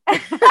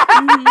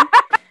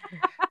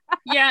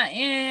 Yeah,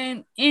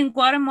 in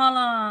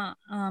Guatemala,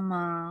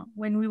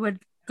 when we would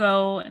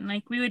go and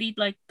we would eat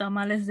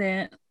tamales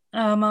de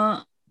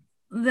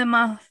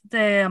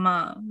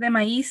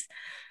maíz.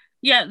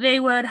 Yeah, they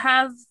would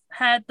have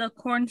had the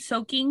corn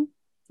soaking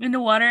in the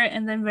water,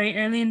 and then very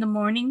early in the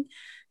morning,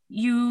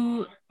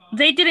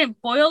 they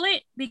didn't boil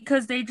it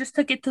because they just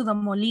took it to the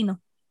molino,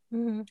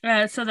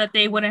 so that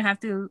they wouldn't have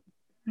to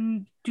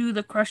do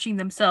the crushing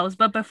themselves.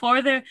 But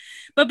before there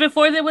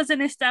was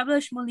an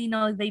established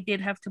molino, they did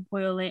have to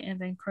boil it and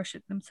then crush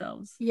it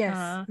themselves.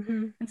 Yes.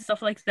 And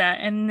stuff like that.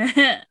 And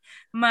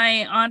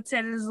my aunt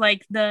said is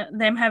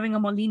them having a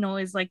molino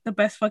is the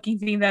best fucking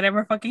thing that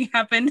ever fucking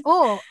happened.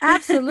 Oh,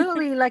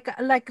 absolutely.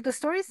 like the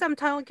stories I'm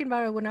talking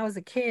about when I was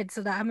a kid,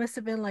 so that I must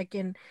have been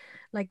in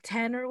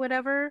 10 or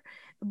whatever.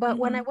 But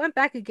when I went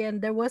back again,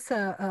 there was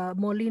a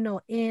molino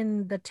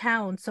in the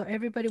town, so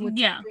everybody would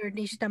take their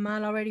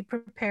nixtamal already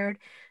prepared,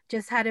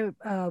 just had it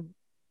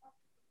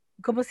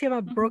 ¿cómo se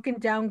llama? Broken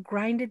down,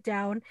 grind it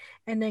down,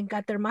 and then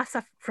got their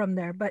masa from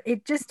there. But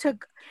it just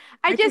took.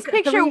 I just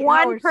picture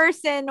one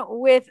person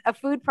with a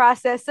food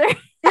processor.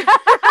 That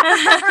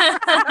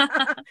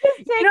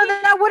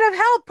would have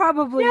helped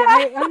probably.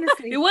 Yeah.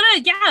 Honestly, it would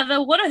have.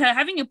 Yeah,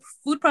 having a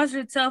food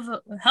processor itself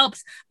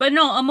helps. But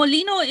no, a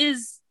molino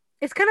is.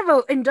 It's kind of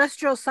an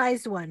industrial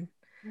sized one.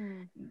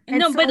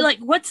 No, but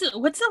what's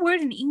the word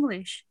in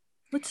English?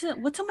 What's a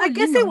molino?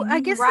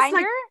 I guess grinder?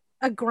 It's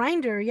a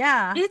grinder.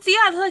 Yeah. It's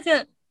like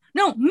a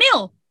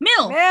mill.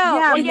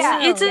 Yeah,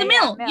 it's a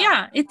mill.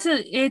 Yeah,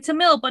 it's a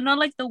mill, but not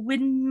like the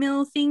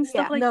windmill thing,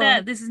 stuff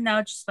that. This is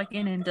now just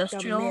an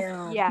industrial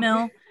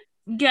mill.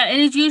 Yeah,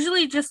 and it's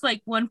usually just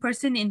one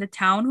person in the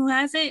town who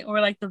has it,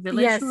 or the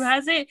village who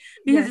has it,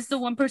 because it's the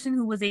one person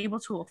who was able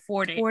to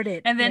afford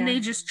it. And then they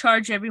just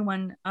charge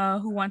everyone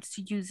who wants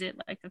to use it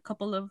a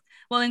couple of.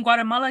 Well, in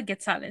Guatemala,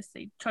 quetzales,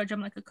 they charge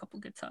them a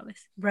couple quetzales.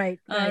 Right.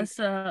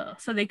 So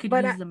they could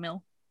use the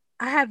mill.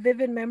 I have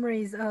vivid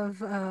memories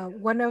of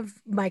one of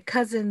my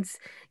cousins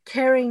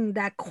carrying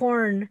that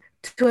corn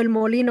to El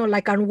Molino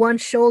on one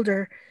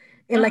shoulder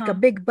in a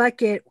big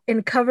bucket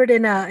and covered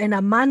in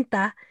a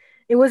manta.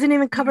 It wasn't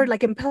even covered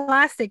like in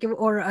plastic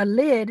or a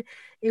lid.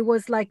 It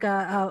was like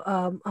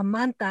a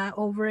manta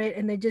over it,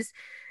 and they just,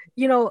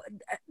 you know,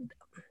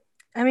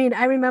 I mean,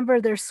 I remember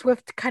their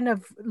swift kind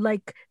of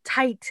like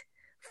tight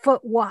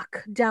foot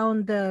walk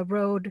down the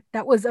road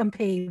that was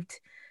unpaved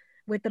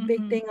with the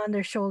big thing on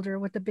their shoulder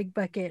with the big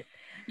bucket.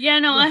 Yeah,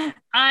 no,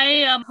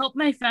 I helped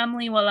my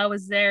family while I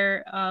was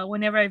there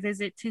whenever I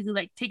visit to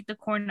like take the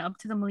corn up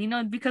to the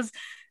molino, because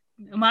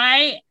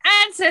my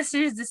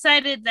ancestors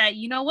decided that,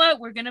 you know what,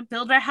 we're gonna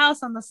build our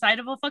house on the side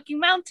of a fucking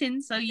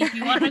mountain, so if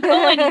you want to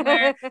go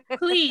anywhere,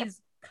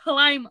 please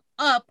climb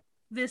up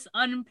this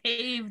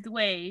unpaved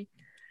way.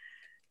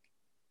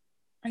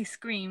 I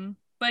scream.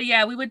 But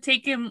yeah, we would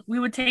take him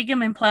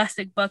in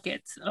plastic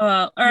buckets.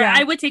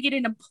 I would take it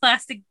in a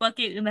plastic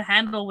bucket in the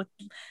handle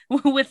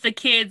with the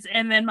kids,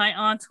 and then my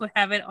aunts would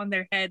have it on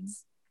their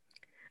heads.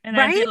 And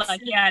I'd be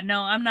like, yeah,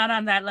 no, I'm not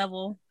on that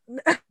level.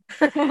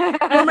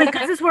 Well, my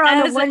cousins were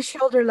on the one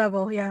shoulder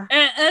level, yeah.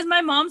 As my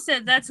mom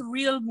said, that's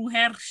real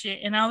mujer shit.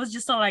 And I was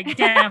just all like,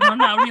 damn, I'm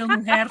not real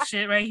mujer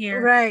shit right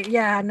here. Right,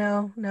 yeah,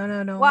 no.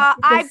 Well,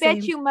 I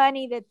bet you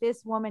money that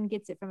this woman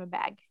gets it from a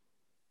bag.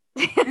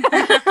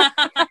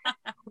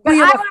 But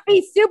I would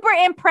be super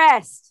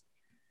impressed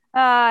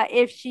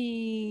if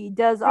she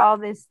does all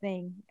this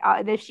thing,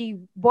 if she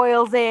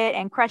boils it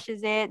and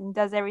crushes it and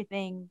does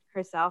everything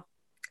herself.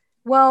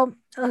 Well,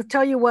 I'll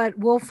tell you what,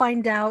 we'll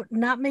find out.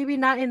 Maybe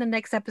not in the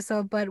next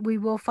episode, but we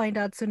will find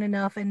out soon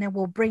enough, and then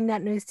we'll bring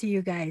that news to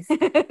you guys.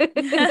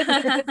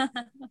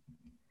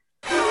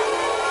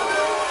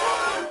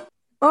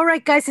 All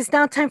right, guys, it's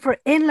now time for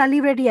En La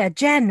Librería.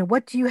 Jen,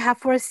 what do you have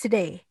for us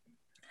today?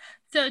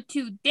 So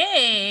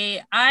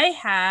today I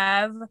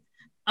have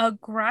a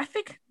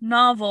graphic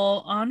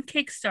novel on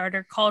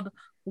Kickstarter called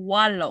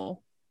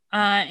Walo.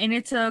 And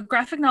it's a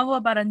graphic novel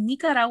about a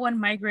Nicaraguan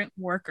migrant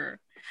worker.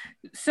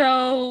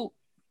 So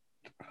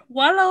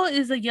Walo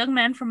is a young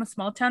man from a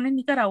small town in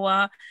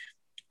Nicaragua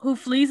who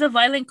flees a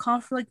violent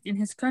conflict in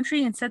his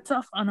country and sets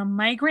off on a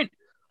migrant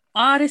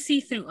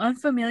odyssey through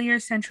unfamiliar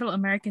Central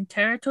American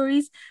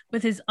territories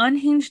with his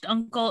unhinged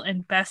uncle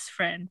and best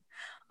friend.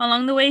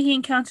 Along the way, he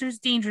encounters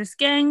dangerous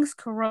gangs,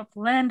 corrupt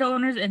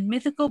landowners, and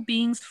mythical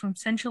beings from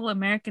Central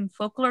American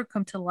folklore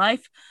come to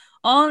life,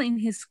 all in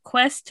his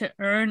quest to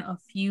earn a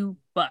few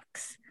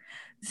bucks.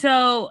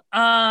 So,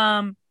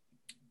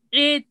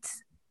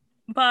 it's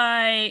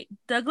by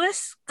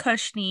Douglas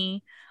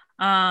Cushney.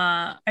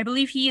 I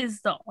believe he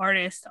is the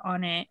artist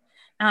on it.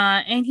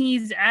 And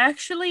he's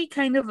actually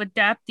kind of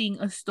adapting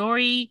a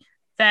story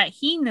that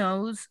he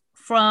knows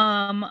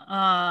from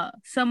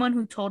someone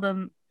who told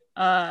him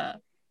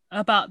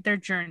about their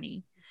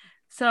journey.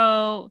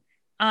 So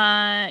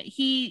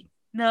the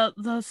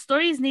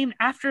story is named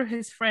after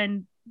his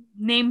friend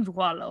named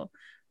Walo,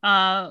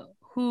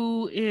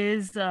 who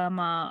is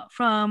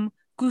from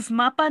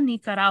Guzmapa,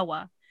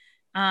 Nicaragua.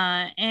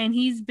 And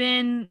he's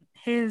been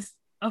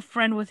a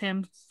friend with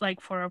him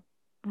like for a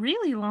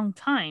really long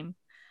time.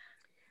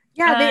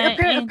 Yeah,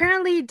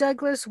 apparently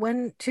Douglas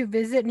went to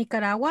visit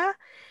Nicaragua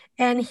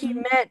and he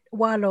met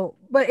Walo,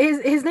 but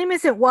his name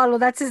isn't Walo,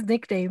 that's his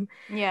nickname.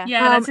 Yeah,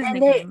 that's his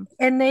nickname.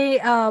 They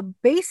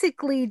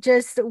basically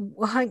just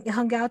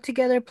hung out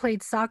together,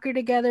 played soccer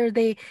together.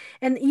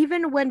 And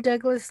even when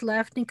Douglas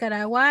left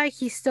Nicaragua,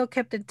 he still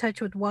kept in touch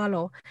with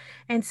Walo,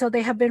 and so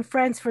they have been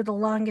friends for the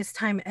longest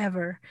time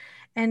ever.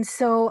 And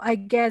so I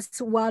guess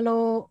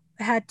Walo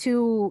had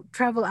to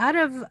travel out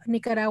of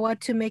Nicaragua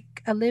to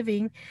make a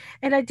living.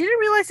 And I didn't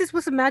realize this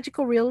was a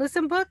magical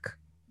realism book,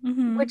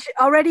 which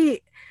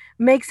already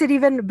makes it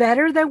even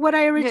better than what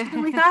I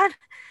originally thought.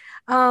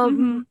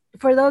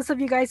 For those of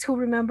you guys who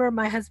remember,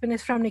 my husband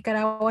is from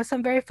Nicaragua, so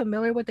I'm very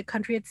familiar with the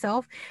country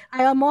itself.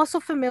 I am also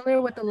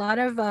familiar with a lot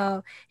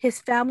of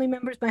his family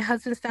members, my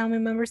husband's family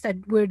members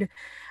that would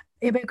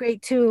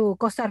immigrate to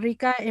Costa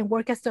Rica and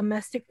work as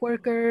domestic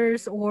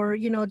workers, or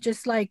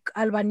just like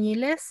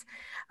albañiles,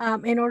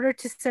 in order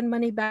to send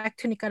money back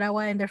to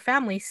Nicaragua and their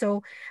family.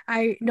 So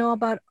I know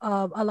about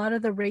a lot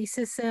of the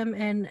racism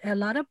and a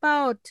lot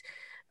about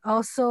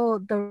also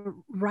the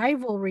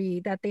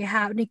rivalry that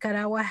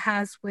Nicaragua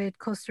has with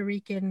Costa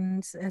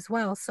Ricans as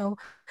well. So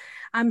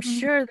I'm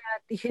sure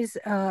that his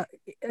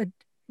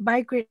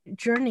migrant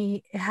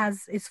journey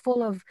is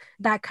full of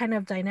that kind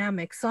of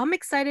dynamic. So I'm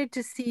excited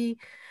to see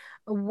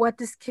what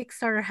this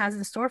Kickstarter has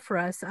in store for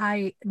us.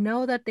 I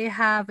know that they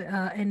have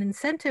an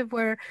incentive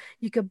where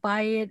you could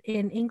buy it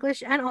in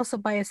English and also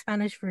buy a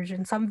Spanish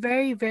version. So I'm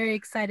very, very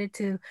excited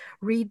to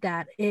read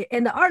that.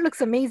 And the art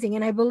looks amazing.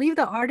 And I believe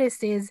the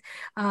artist is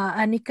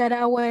a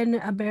Nicaraguan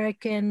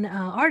American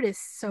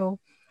artist. So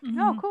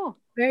oh, cool.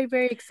 Very,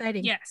 very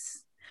exciting.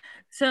 Yes.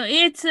 So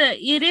it's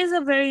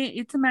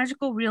a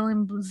magical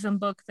realism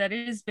book that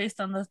is based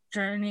on the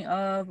journey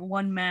of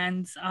one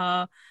man's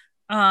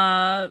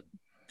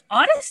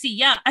odyssey.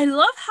 Yeah, I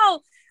love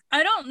how,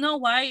 I don't know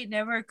why it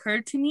never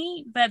occurred to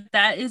me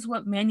that is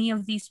what many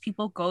of these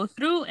people go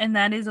through, and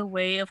that is a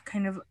way of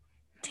kind of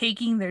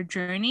taking their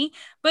journey.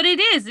 But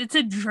it's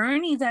a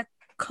journey that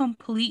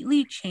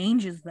completely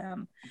changes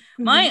them.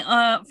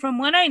 From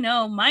what I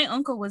know, my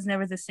uncle was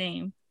never the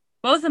same.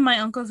 both of my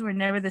uncles were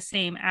never the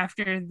same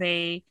after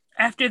they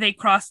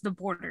crossed the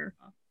border.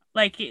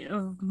 Like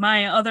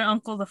my other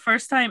uncle the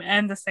first time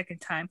and the second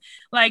time.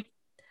 Like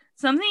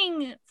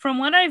something from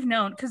what I've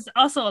known, because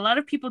also a lot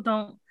of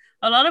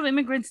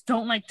immigrants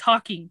don't like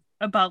talking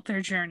about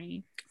their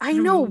journey. I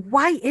know.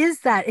 Why is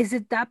that? Is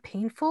it that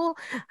painful?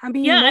 I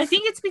mean, yeah, I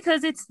think it's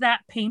because it's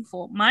that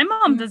painful. My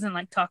mom doesn't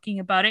like talking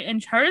about it,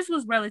 and hers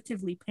was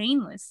relatively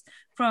painless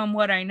from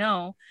what I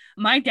know.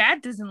 My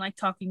dad doesn't like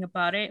talking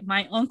about it.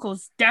 My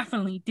uncles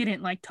definitely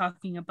didn't like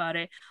talking about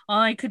it. All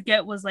I could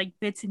get was like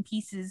bits and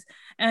pieces,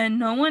 and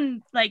no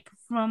one, like,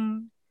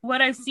 from what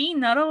I've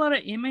seen, not a lot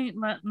of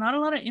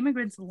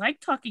immigrants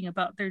like talking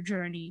about their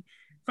journey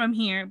from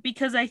here,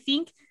 because I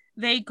think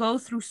they go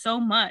through so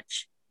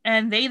much,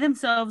 and they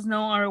themselves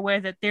are aware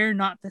that they're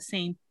not the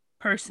same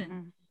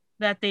person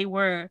that they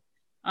were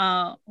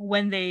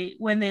when they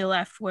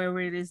left wherever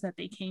it is that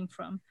they came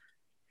from.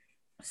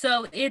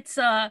 So it's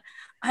I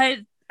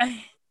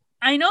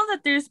know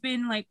that there's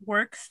been like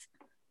works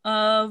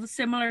of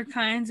similar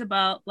kinds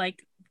about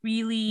like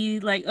really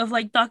like of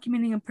like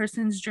documenting a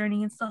person's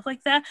journey and stuff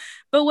like that,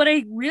 but what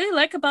I really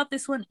like about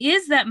this one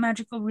is that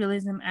magical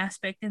realism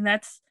aspect. And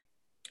that's,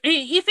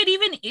 if it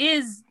even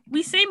is,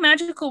 we say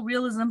magical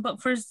realism,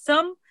 but for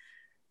some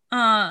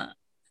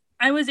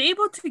I was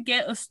able to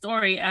get a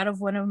story out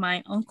of one of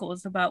my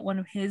uncles about one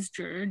of his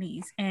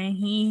journeys, and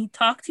he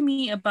talked to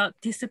me about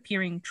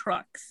disappearing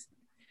trucks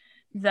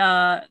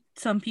that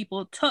some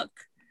people took,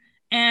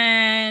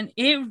 and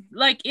it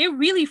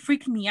really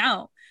freaked me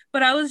out.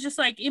 But I was just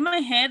like, in my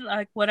head,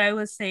 like what I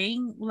was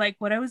saying, like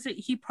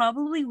he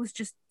probably was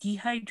just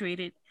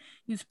dehydrated.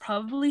 He was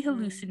probably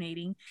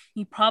hallucinating.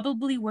 He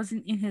probably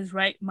wasn't in his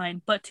right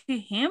mind, but to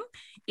him,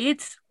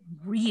 it's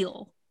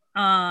real.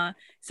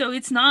 So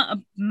it's not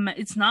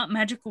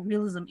magical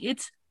realism.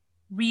 It's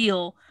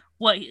real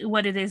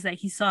what it is that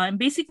he saw. And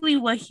basically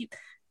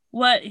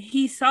what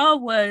he saw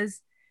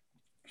was,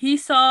 he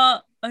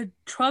saw a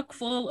truck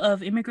full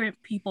of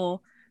immigrant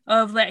people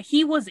of that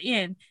he was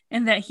in,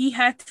 and that he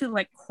had to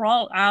like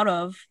crawl out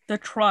of the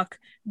truck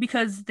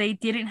because they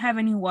didn't have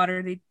any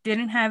water. They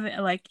didn't have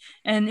like,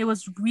 and it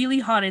was really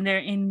hot in there,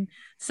 and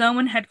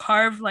someone had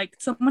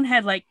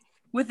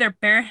with their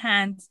bare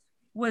hands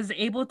was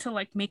able to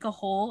like make a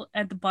hole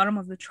at the bottom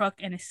of the truck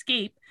and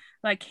escape,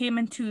 like him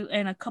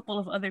and a couple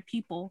of other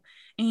people.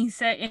 And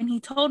he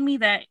told me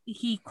that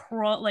he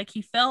crawled, like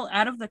he fell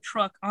out of the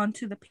truck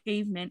onto the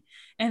pavement,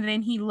 and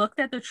then he looked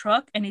at the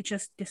truck and it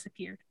just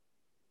disappeared.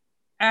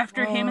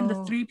 After him and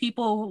the three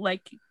people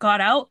like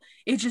got out,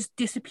 it just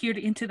disappeared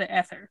into the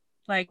ether.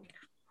 Like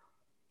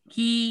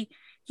he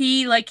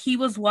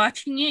was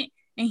watching it,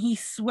 and he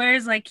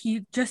swears like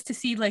he just to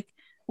see like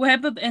what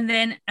happened, and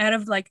then out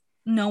of like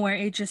nowhere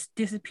it just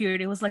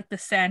disappeared. It was like the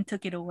sand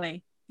took it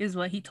away, is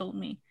what he told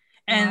me.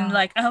 And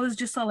like I was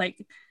just all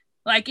like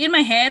in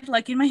my head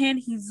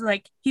he's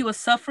like, he was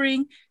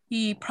suffering,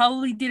 he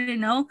probably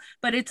didn't know,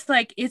 but it's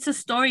like it's a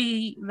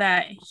story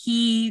that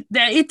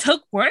it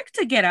took work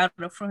to get out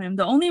of from him.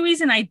 The only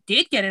reason I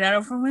did get it out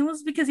of from him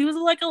was because he was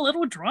like a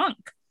little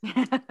drunk.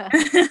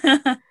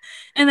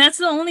 And that's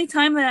the only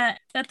time that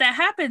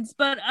happens.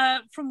 But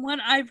from what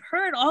I've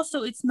heard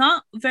also, it's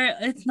not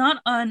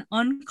an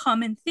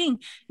uncommon thing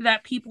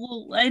that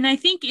people, and I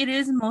think it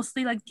is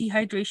mostly like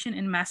dehydration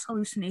and mass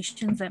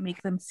hallucinations that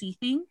make them see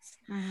things.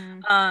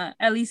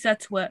 At least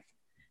that's what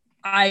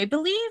I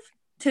believe.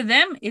 To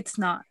them it's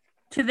not.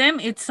 To them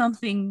it's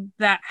something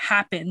that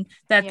happened,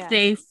 that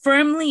they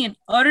firmly and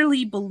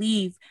utterly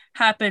believe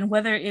happened,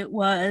 whether it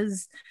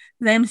was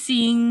them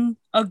seeing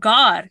a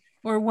god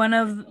or one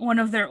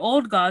of their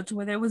old gods,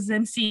 whether it was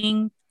them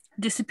seeing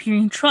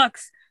disappearing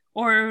trucks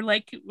or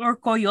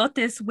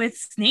coyotes with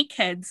snake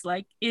heads.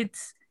 Like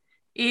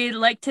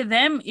to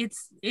them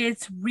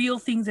it's real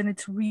things, and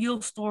it's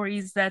real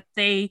stories that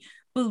they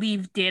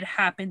believe did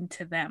happen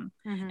to them.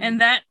 And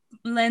that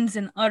lends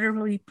an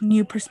utterly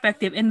new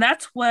perspective. And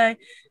that's what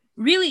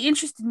really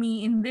interested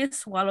me in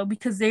this Wallo,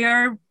 because they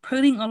are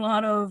putting a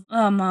lot of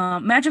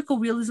magical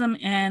realism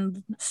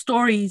and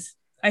stories.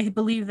 I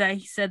believe that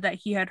he said that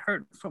he had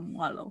heard from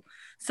Wallo.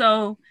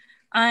 So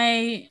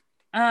I'm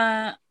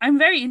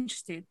very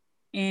interested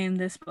in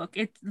this book.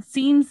 It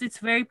seems it's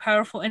very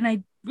powerful, and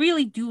I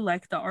really do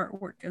like the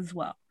artwork as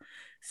well.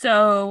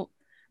 So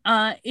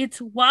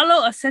it's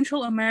Wallo, A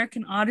Central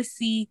American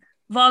Odyssey,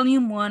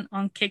 Volume 1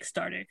 on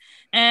Kickstarter.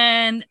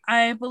 And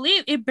I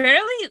believe it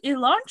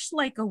launched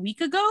like a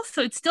week ago,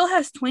 so it still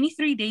has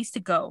 23 days to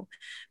go.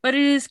 But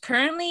it is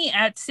currently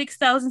at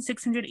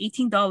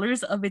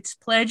 $6,618 of its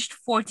pledged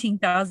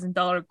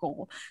 $14,000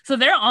 goal. So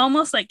they're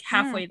almost like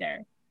halfway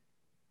there.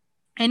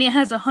 And it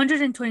has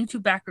 122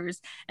 backers.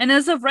 And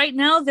as of right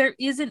now, there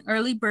is an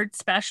early bird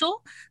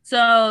special.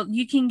 So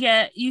you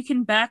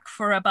can back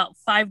for about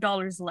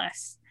 $5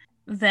 less.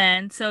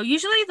 So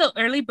usually the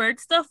early bird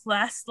stuff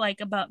lasts like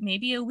about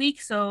maybe a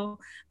week, so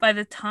by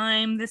the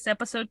time this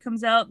episode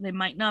comes out they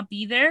might not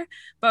be there.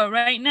 But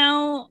right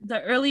now the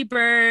early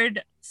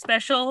bird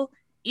special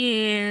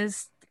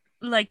is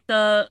like,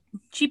 the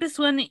cheapest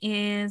one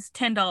is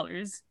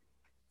 $10,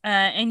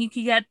 and you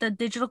can get the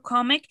digital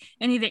comic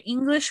in either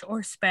English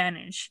or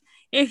Spanish.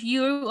 If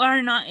you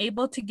are not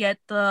able to get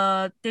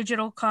the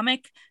digital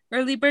comic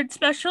early bird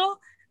special,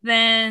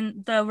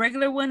 then the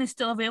regular one is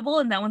still available,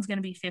 and that one's going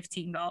to be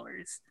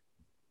 $15.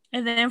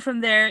 And then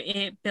from there,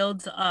 it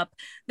builds up.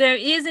 There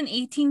is an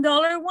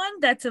 $18 one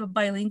that's a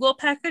bilingual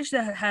package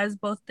that has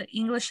both the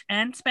English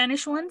and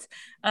Spanish ones,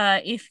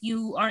 if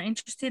you are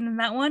interested in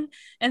that one.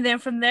 And then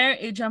from there,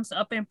 it jumps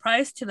up in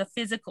price to the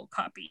physical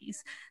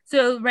copies.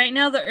 So right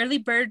now, the early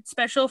bird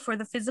special for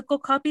the physical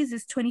copies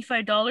is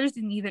 $25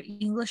 in either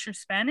English or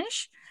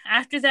Spanish.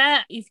 After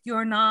that, if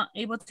you're not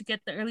able to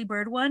get the early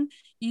bird one,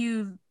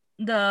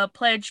 the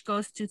pledge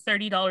goes to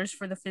 $30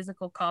 for the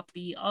physical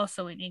copy,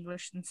 also in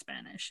English and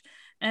Spanish.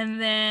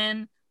 And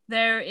then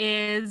there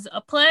is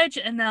a pledge,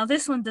 and now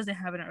this one doesn't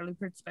have an early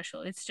bird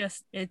special. It's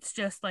just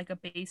like a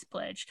base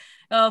pledge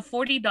of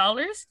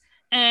 $40,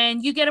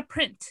 and you get a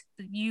print.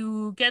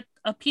 You get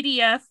a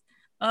PDF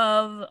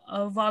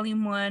of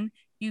volume 1.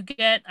 You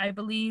get, I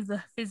believe,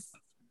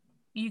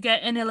 you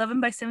get an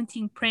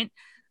 11x17 print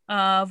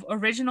of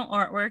original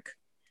artwork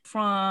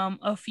from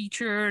a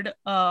featured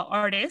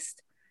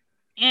artist.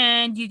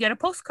 And you get a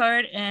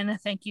postcard and a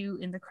thank you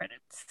in the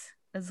credits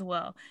as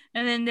well.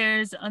 And then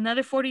there's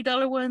another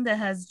 $40 one that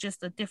has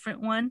just a different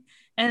one.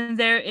 And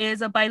there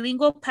is a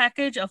bilingual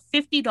package of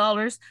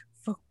 $50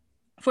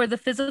 for the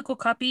physical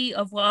copy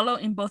of Wallo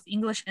in both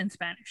English and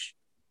Spanish.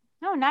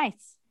 Oh,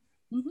 nice.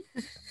 Mm-hmm.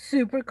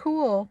 Super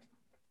cool.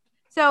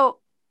 So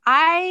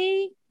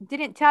I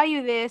didn't tell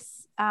you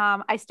this.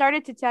 I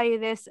started to tell you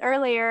this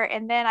earlier,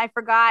 and then I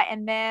forgot.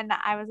 And then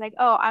I was like,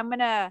 oh, I'm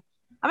gonna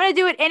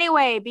do it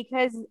anyway,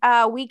 because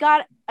we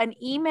got an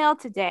email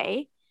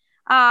today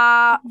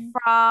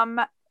from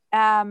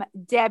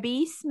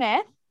Debbie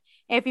Smith.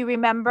 If you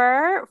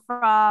remember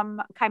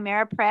from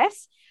Chimera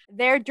Press,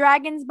 their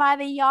Dragons by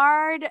the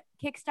Yard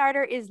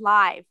Kickstarter is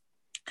live.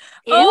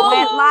 It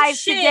went live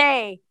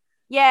today.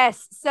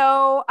 Yes.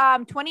 So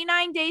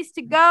 29 days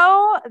to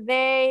go.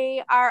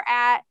 They are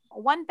at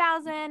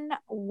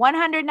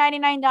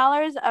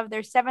 $1,199 of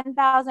their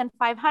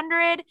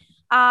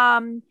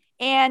 $7,500.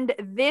 And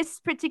this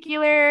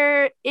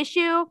particular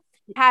issue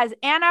has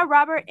Anna,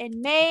 Robert, and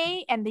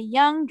May, and the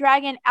young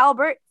dragon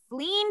Albert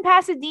fleeing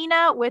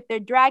Pasadena with their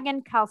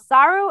dragon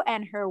Kalsaru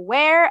and her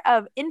weir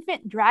of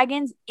infant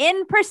dragons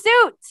in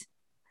pursuit.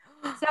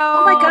 So,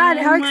 oh my God,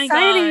 how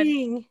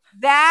exciting!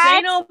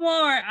 Say no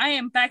more. I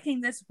am backing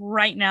this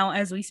right now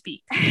as we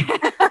speak. So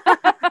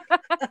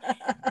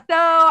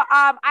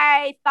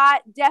I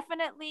thought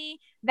definitely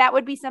that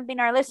would be something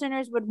our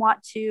listeners would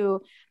want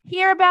to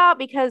hear about,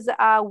 because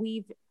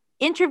we've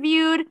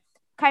interviewed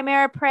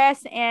Chimera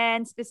Press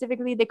and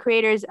specifically the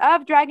creators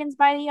of Dragons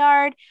by the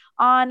Yard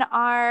on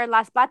our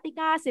Las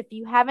Platicas. If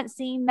you haven't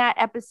seen that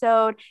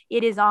episode,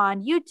 it is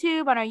on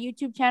YouTube, on our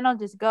YouTube channel.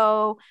 Just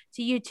go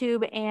to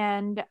YouTube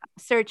and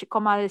search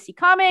Comadres y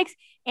Comics,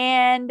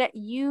 and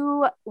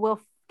you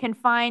can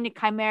find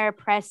Chimera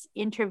Press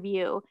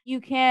interview. You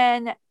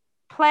can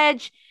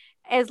pledge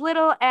as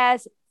little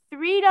as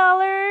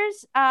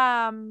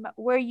 $3,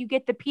 where you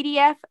get the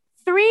PDF.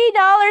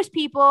 $3,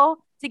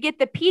 people, to get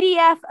the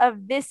PDF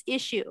of this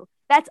issue.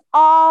 That's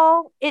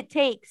all it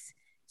takes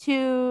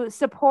to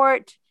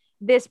support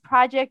this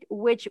project,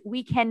 which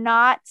we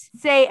cannot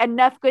say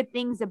enough good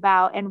things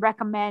about and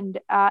recommend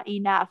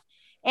enough.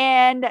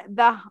 And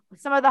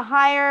some of the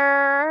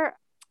higher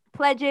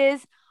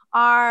pledges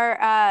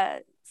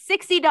are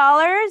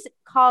 $60,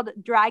 called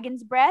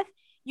Dragon's Breath.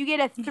 You get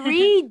a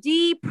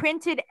 3D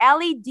printed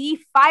LED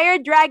fire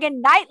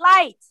dragon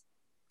nightlight.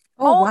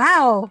 Oh,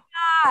 wow.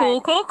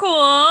 God.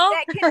 Cool.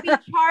 That can be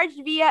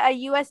charged via a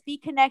USB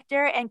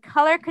connector and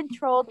color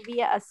controlled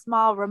via a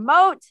small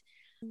remote.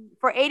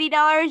 For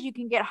 $80, you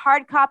can get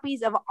hard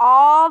copies of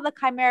all the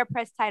Chimera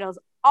Press titles,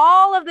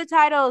 all of the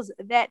titles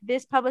that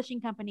this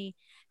publishing company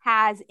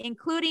has,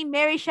 including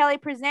Mary Shelley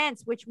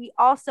Presents, which we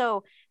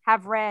also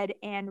have read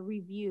and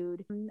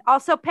reviewed.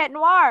 Also, Pet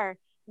Noir,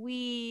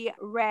 we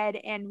read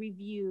and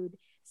reviewed.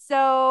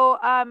 So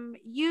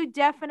you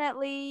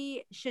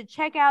definitely should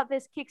check out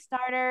this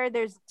Kickstarter.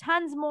 There's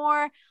tons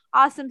more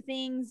awesome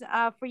things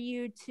for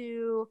you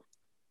to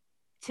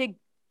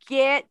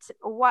get.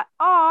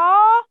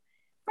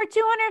 For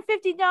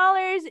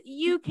 $250,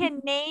 you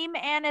can name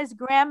Anna's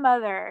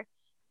grandmother.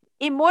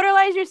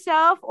 Immortalize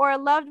yourself or a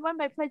loved one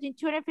by pledging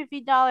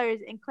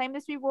 $250 and claim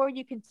this reward.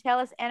 You can tell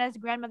us Anna's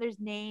grandmother's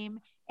name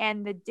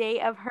and the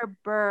day of her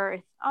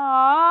birth.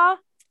 Aww.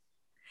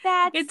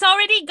 It's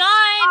already gone.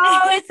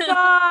 Oh, it's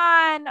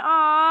gone.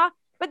 Aw.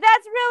 But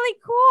that's really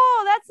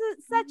cool. That's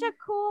such a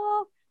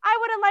cool. I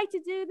would have liked to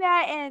do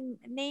that and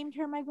named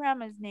her my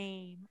grandma's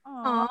name.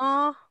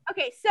 Aww.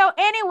 Okay, so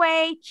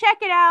anyway,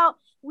 check it out.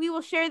 We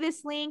will share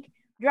this link.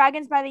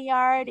 Dragons by the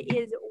Yard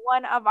is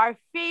one of our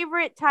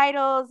favorite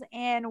titles,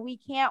 and we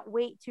can't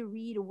wait to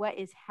read what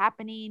is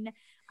happening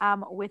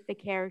with the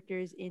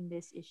characters in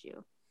this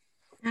issue.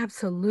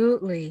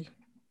 Absolutely.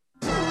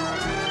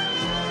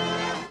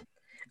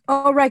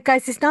 All right,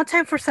 guys, it's now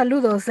time for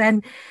saludos.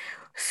 And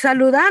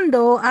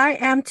saludando, I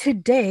am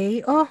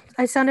today. Oh,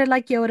 I sounded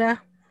like Yoda.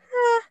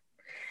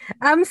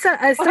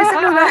 Estoy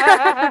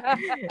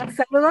saludando.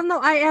 Saludando,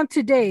 I am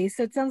today.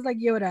 So it sounds like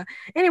Yoda.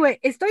 Anyway,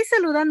 estoy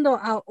saludando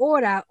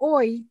ahora,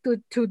 hoy,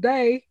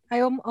 today.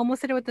 I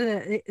almost said it with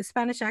the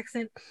Spanish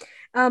accent.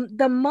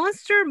 The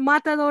Monster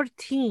Matador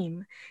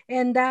team.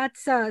 And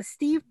that's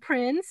Steve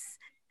Prince,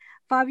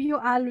 Fabio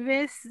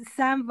Alves,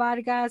 Sam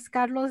Vargas,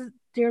 Carlos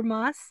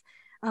Dirmas,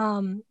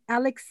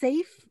 Alex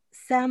Safe,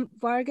 Sam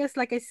Vargas,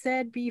 like I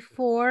said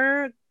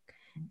before.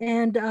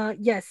 And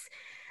yes,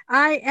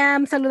 I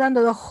am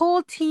saludando the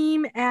whole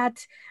team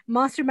at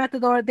Monster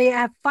Matador. They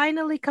have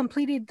finally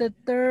completed the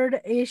 3rd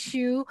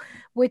issue,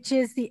 which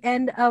is the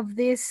end of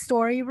this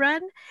story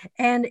run.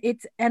 And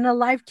it's a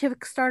live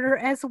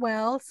Kickstarter as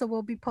well. So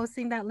we'll be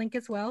posting that link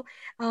as well.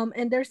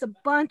 And there's a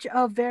bunch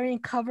of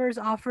variant covers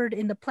offered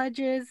in the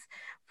pledges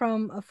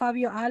from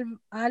Fabio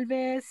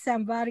Alves,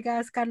 Sam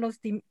Vargas, Carlos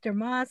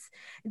Dermas.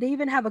 They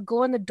even have a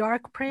glow in the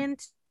dark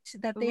print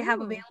that they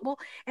have available,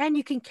 and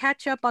you can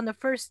catch up on the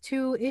first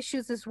 2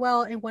 issues as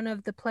well in one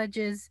of the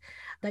pledges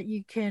that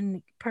you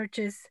can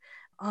purchase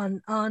on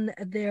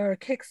their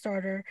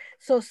Kickstarter.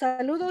 So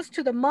saludos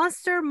to the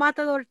Monster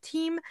Matador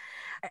team.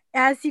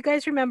 As you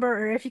guys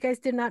remember, or if you guys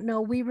did not know,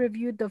 we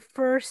reviewed the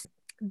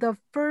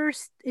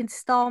first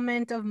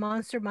installment of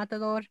Monster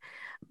Matador,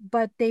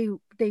 but they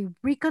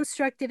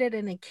reconstructed it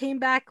and it came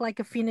back like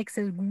a phoenix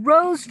and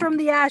rose from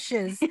the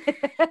ashes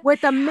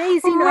with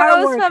amazing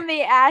artwork. Rose from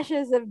the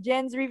ashes of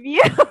Jen's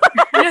review.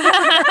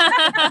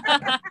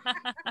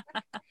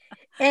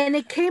 And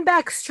it came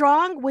back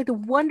strong with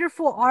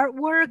wonderful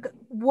artwork,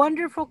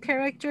 wonderful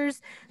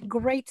characters,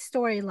 great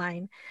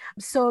storyline.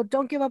 So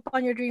don't give up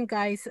on your dream,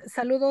 guys.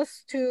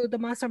 Saludos to the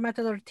Monster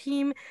Matador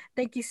team.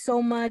 Thank you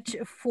so much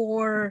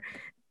for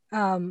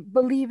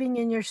believing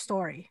in your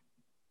story.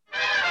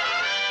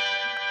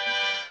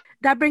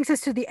 That brings us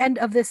to the end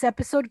of this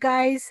episode,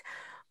 guys.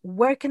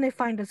 Where can they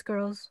find us,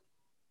 girls?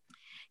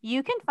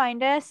 You can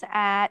find us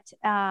at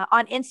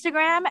on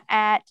Instagram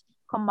at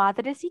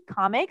Comadres y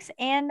Comics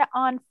and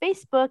on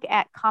Facebook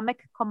at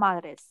Comic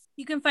Comadres.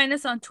 You can find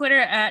us on Twitter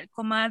at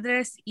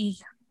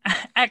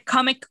at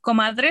Comic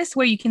Comadres,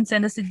 where you can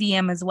send us a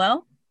DM as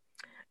well.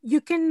 You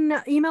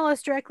can email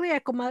us directly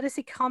at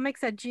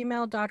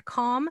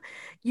comadresycomics@gmail.com.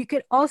 You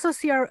can also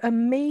see our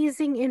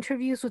amazing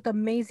interviews with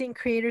amazing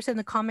creators in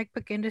the comic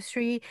book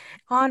industry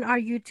on our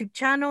YouTube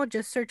channel.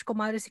 Just search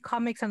Comadres y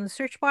Comics on the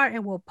search bar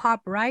and we'll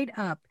pop right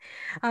up.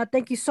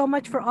 Thank you so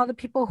much for all the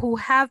people who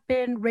have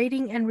been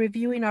rating and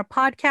reviewing our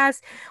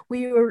podcast.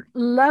 We are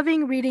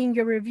loving reading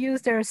your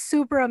reviews. They're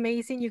super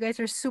amazing. You guys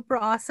are super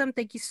awesome.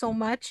 Thank you so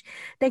much.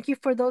 Thank you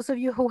for those of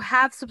you who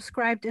have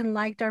subscribed and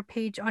liked our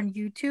page on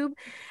YouTube.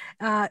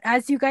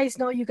 As you guys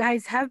know, you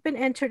guys have been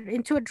entered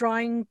into a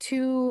drawing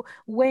to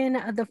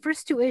win the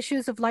first 2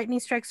 issues of Lightning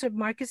Strikes with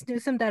Marcus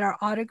Newsom that are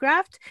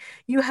autographed.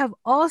 You have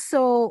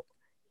also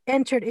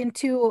entered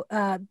into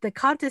the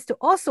contest to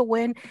also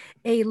win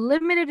a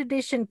limited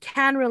edition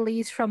can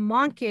release from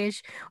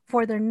Monkish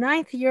for their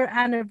 9th year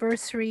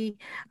anniversary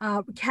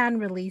can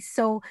release.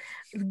 So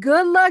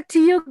good luck to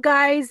you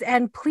guys,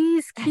 and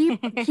please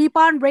keep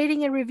on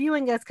rating and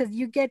reviewing us, because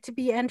you get to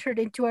be entered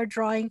into our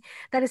drawing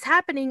that is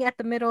happening at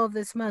the middle of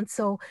this month.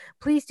 So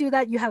please do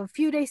that. You have a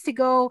few days to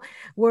go.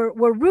 We're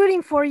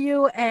rooting for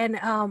you, and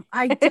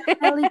I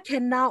definitely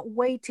cannot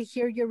wait to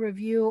hear your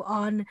review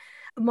on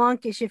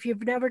Monkish. If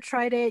you've never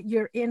tried it,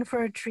 you're in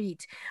for a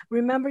treat.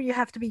 Remember, you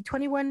have to be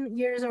 21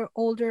 years or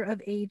older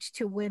of age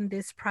to win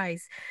this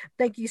prize.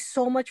 Thank you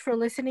so much for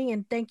listening,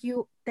 and thank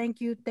you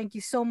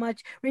so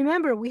much.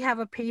 Remember, we have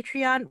a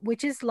Patreon,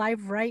 which is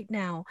live right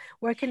now.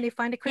 Where can they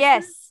find it, Kristen?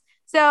 Yes.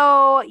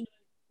 So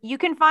you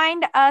can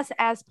find us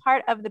as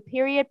part of the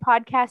Period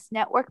Podcast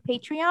Network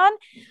Patreon.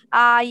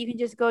 You can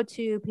just go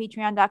to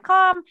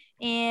patreon.com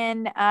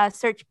and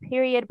search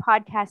Period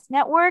Podcast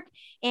Network.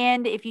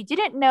 And if you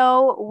didn't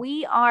know,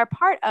 we are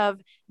part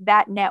of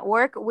that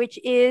network, which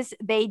is,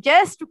 they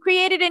just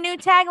created a new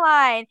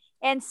tagline.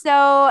 And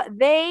so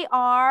they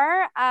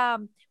are,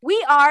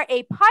 we are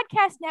a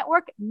podcast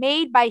network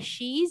made by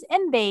she's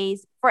and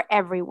they's for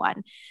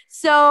everyone.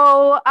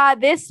 So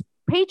this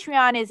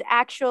Patreon is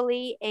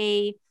actually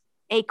a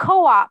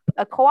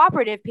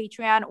cooperative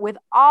Patreon with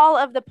all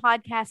of the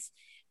podcasts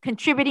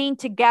contributing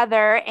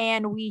together.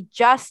 And we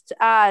just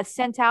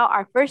sent out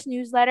our first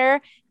newsletter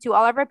to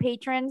all of our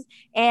patrons,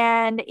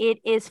 and it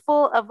is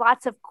full of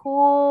lots of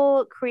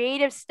cool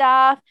creative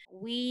stuff.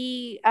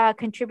 We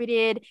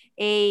contributed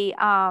a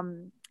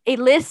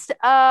list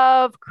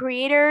of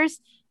creators,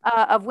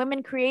 of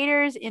women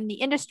creators in the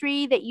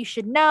industry that you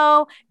should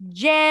know.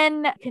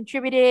 Jen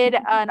contributed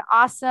an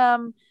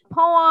awesome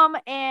poem,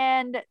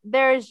 and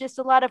there's just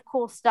a lot of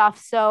cool stuff.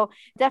 So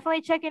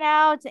definitely check it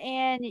out,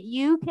 and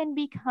you can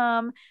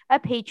become a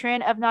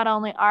patron of not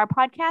only our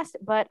podcast,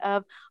 but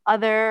of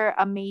other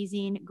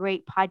amazing,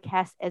 great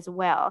podcasts as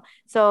well.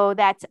 So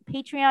that's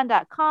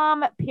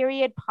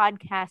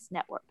patreon.com/podcast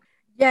network.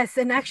 Yes,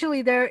 and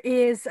actually there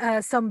is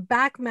some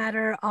back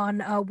matter on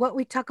what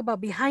we talk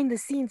about behind the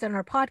scenes on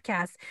our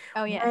podcast.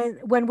 Oh, yes.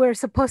 When we're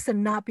supposed to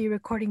not be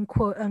recording,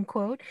 quote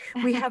unquote,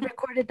 we have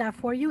recorded that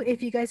for you.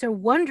 If you guys are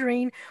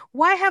wondering,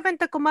 why haven't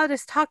the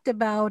comadres talked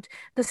about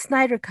the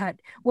Snyder Cut?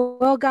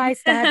 Well,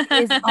 guys, that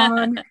is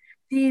on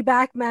the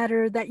back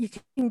matter that you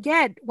can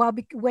get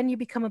when you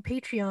become a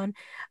Patreon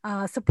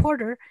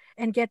supporter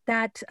and get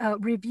that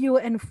review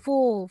and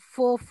full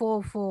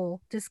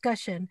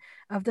discussion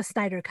of the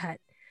Snyder Cut.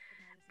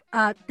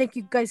 Thank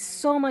you guys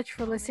so much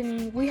for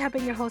listening. We have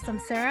been your host. I'm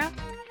Sarah.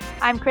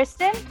 I'm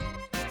Kristen.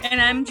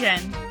 And I'm Jen.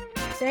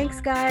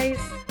 Thanks, guys.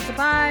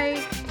 Goodbye.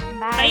 Bye.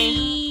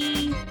 Bye.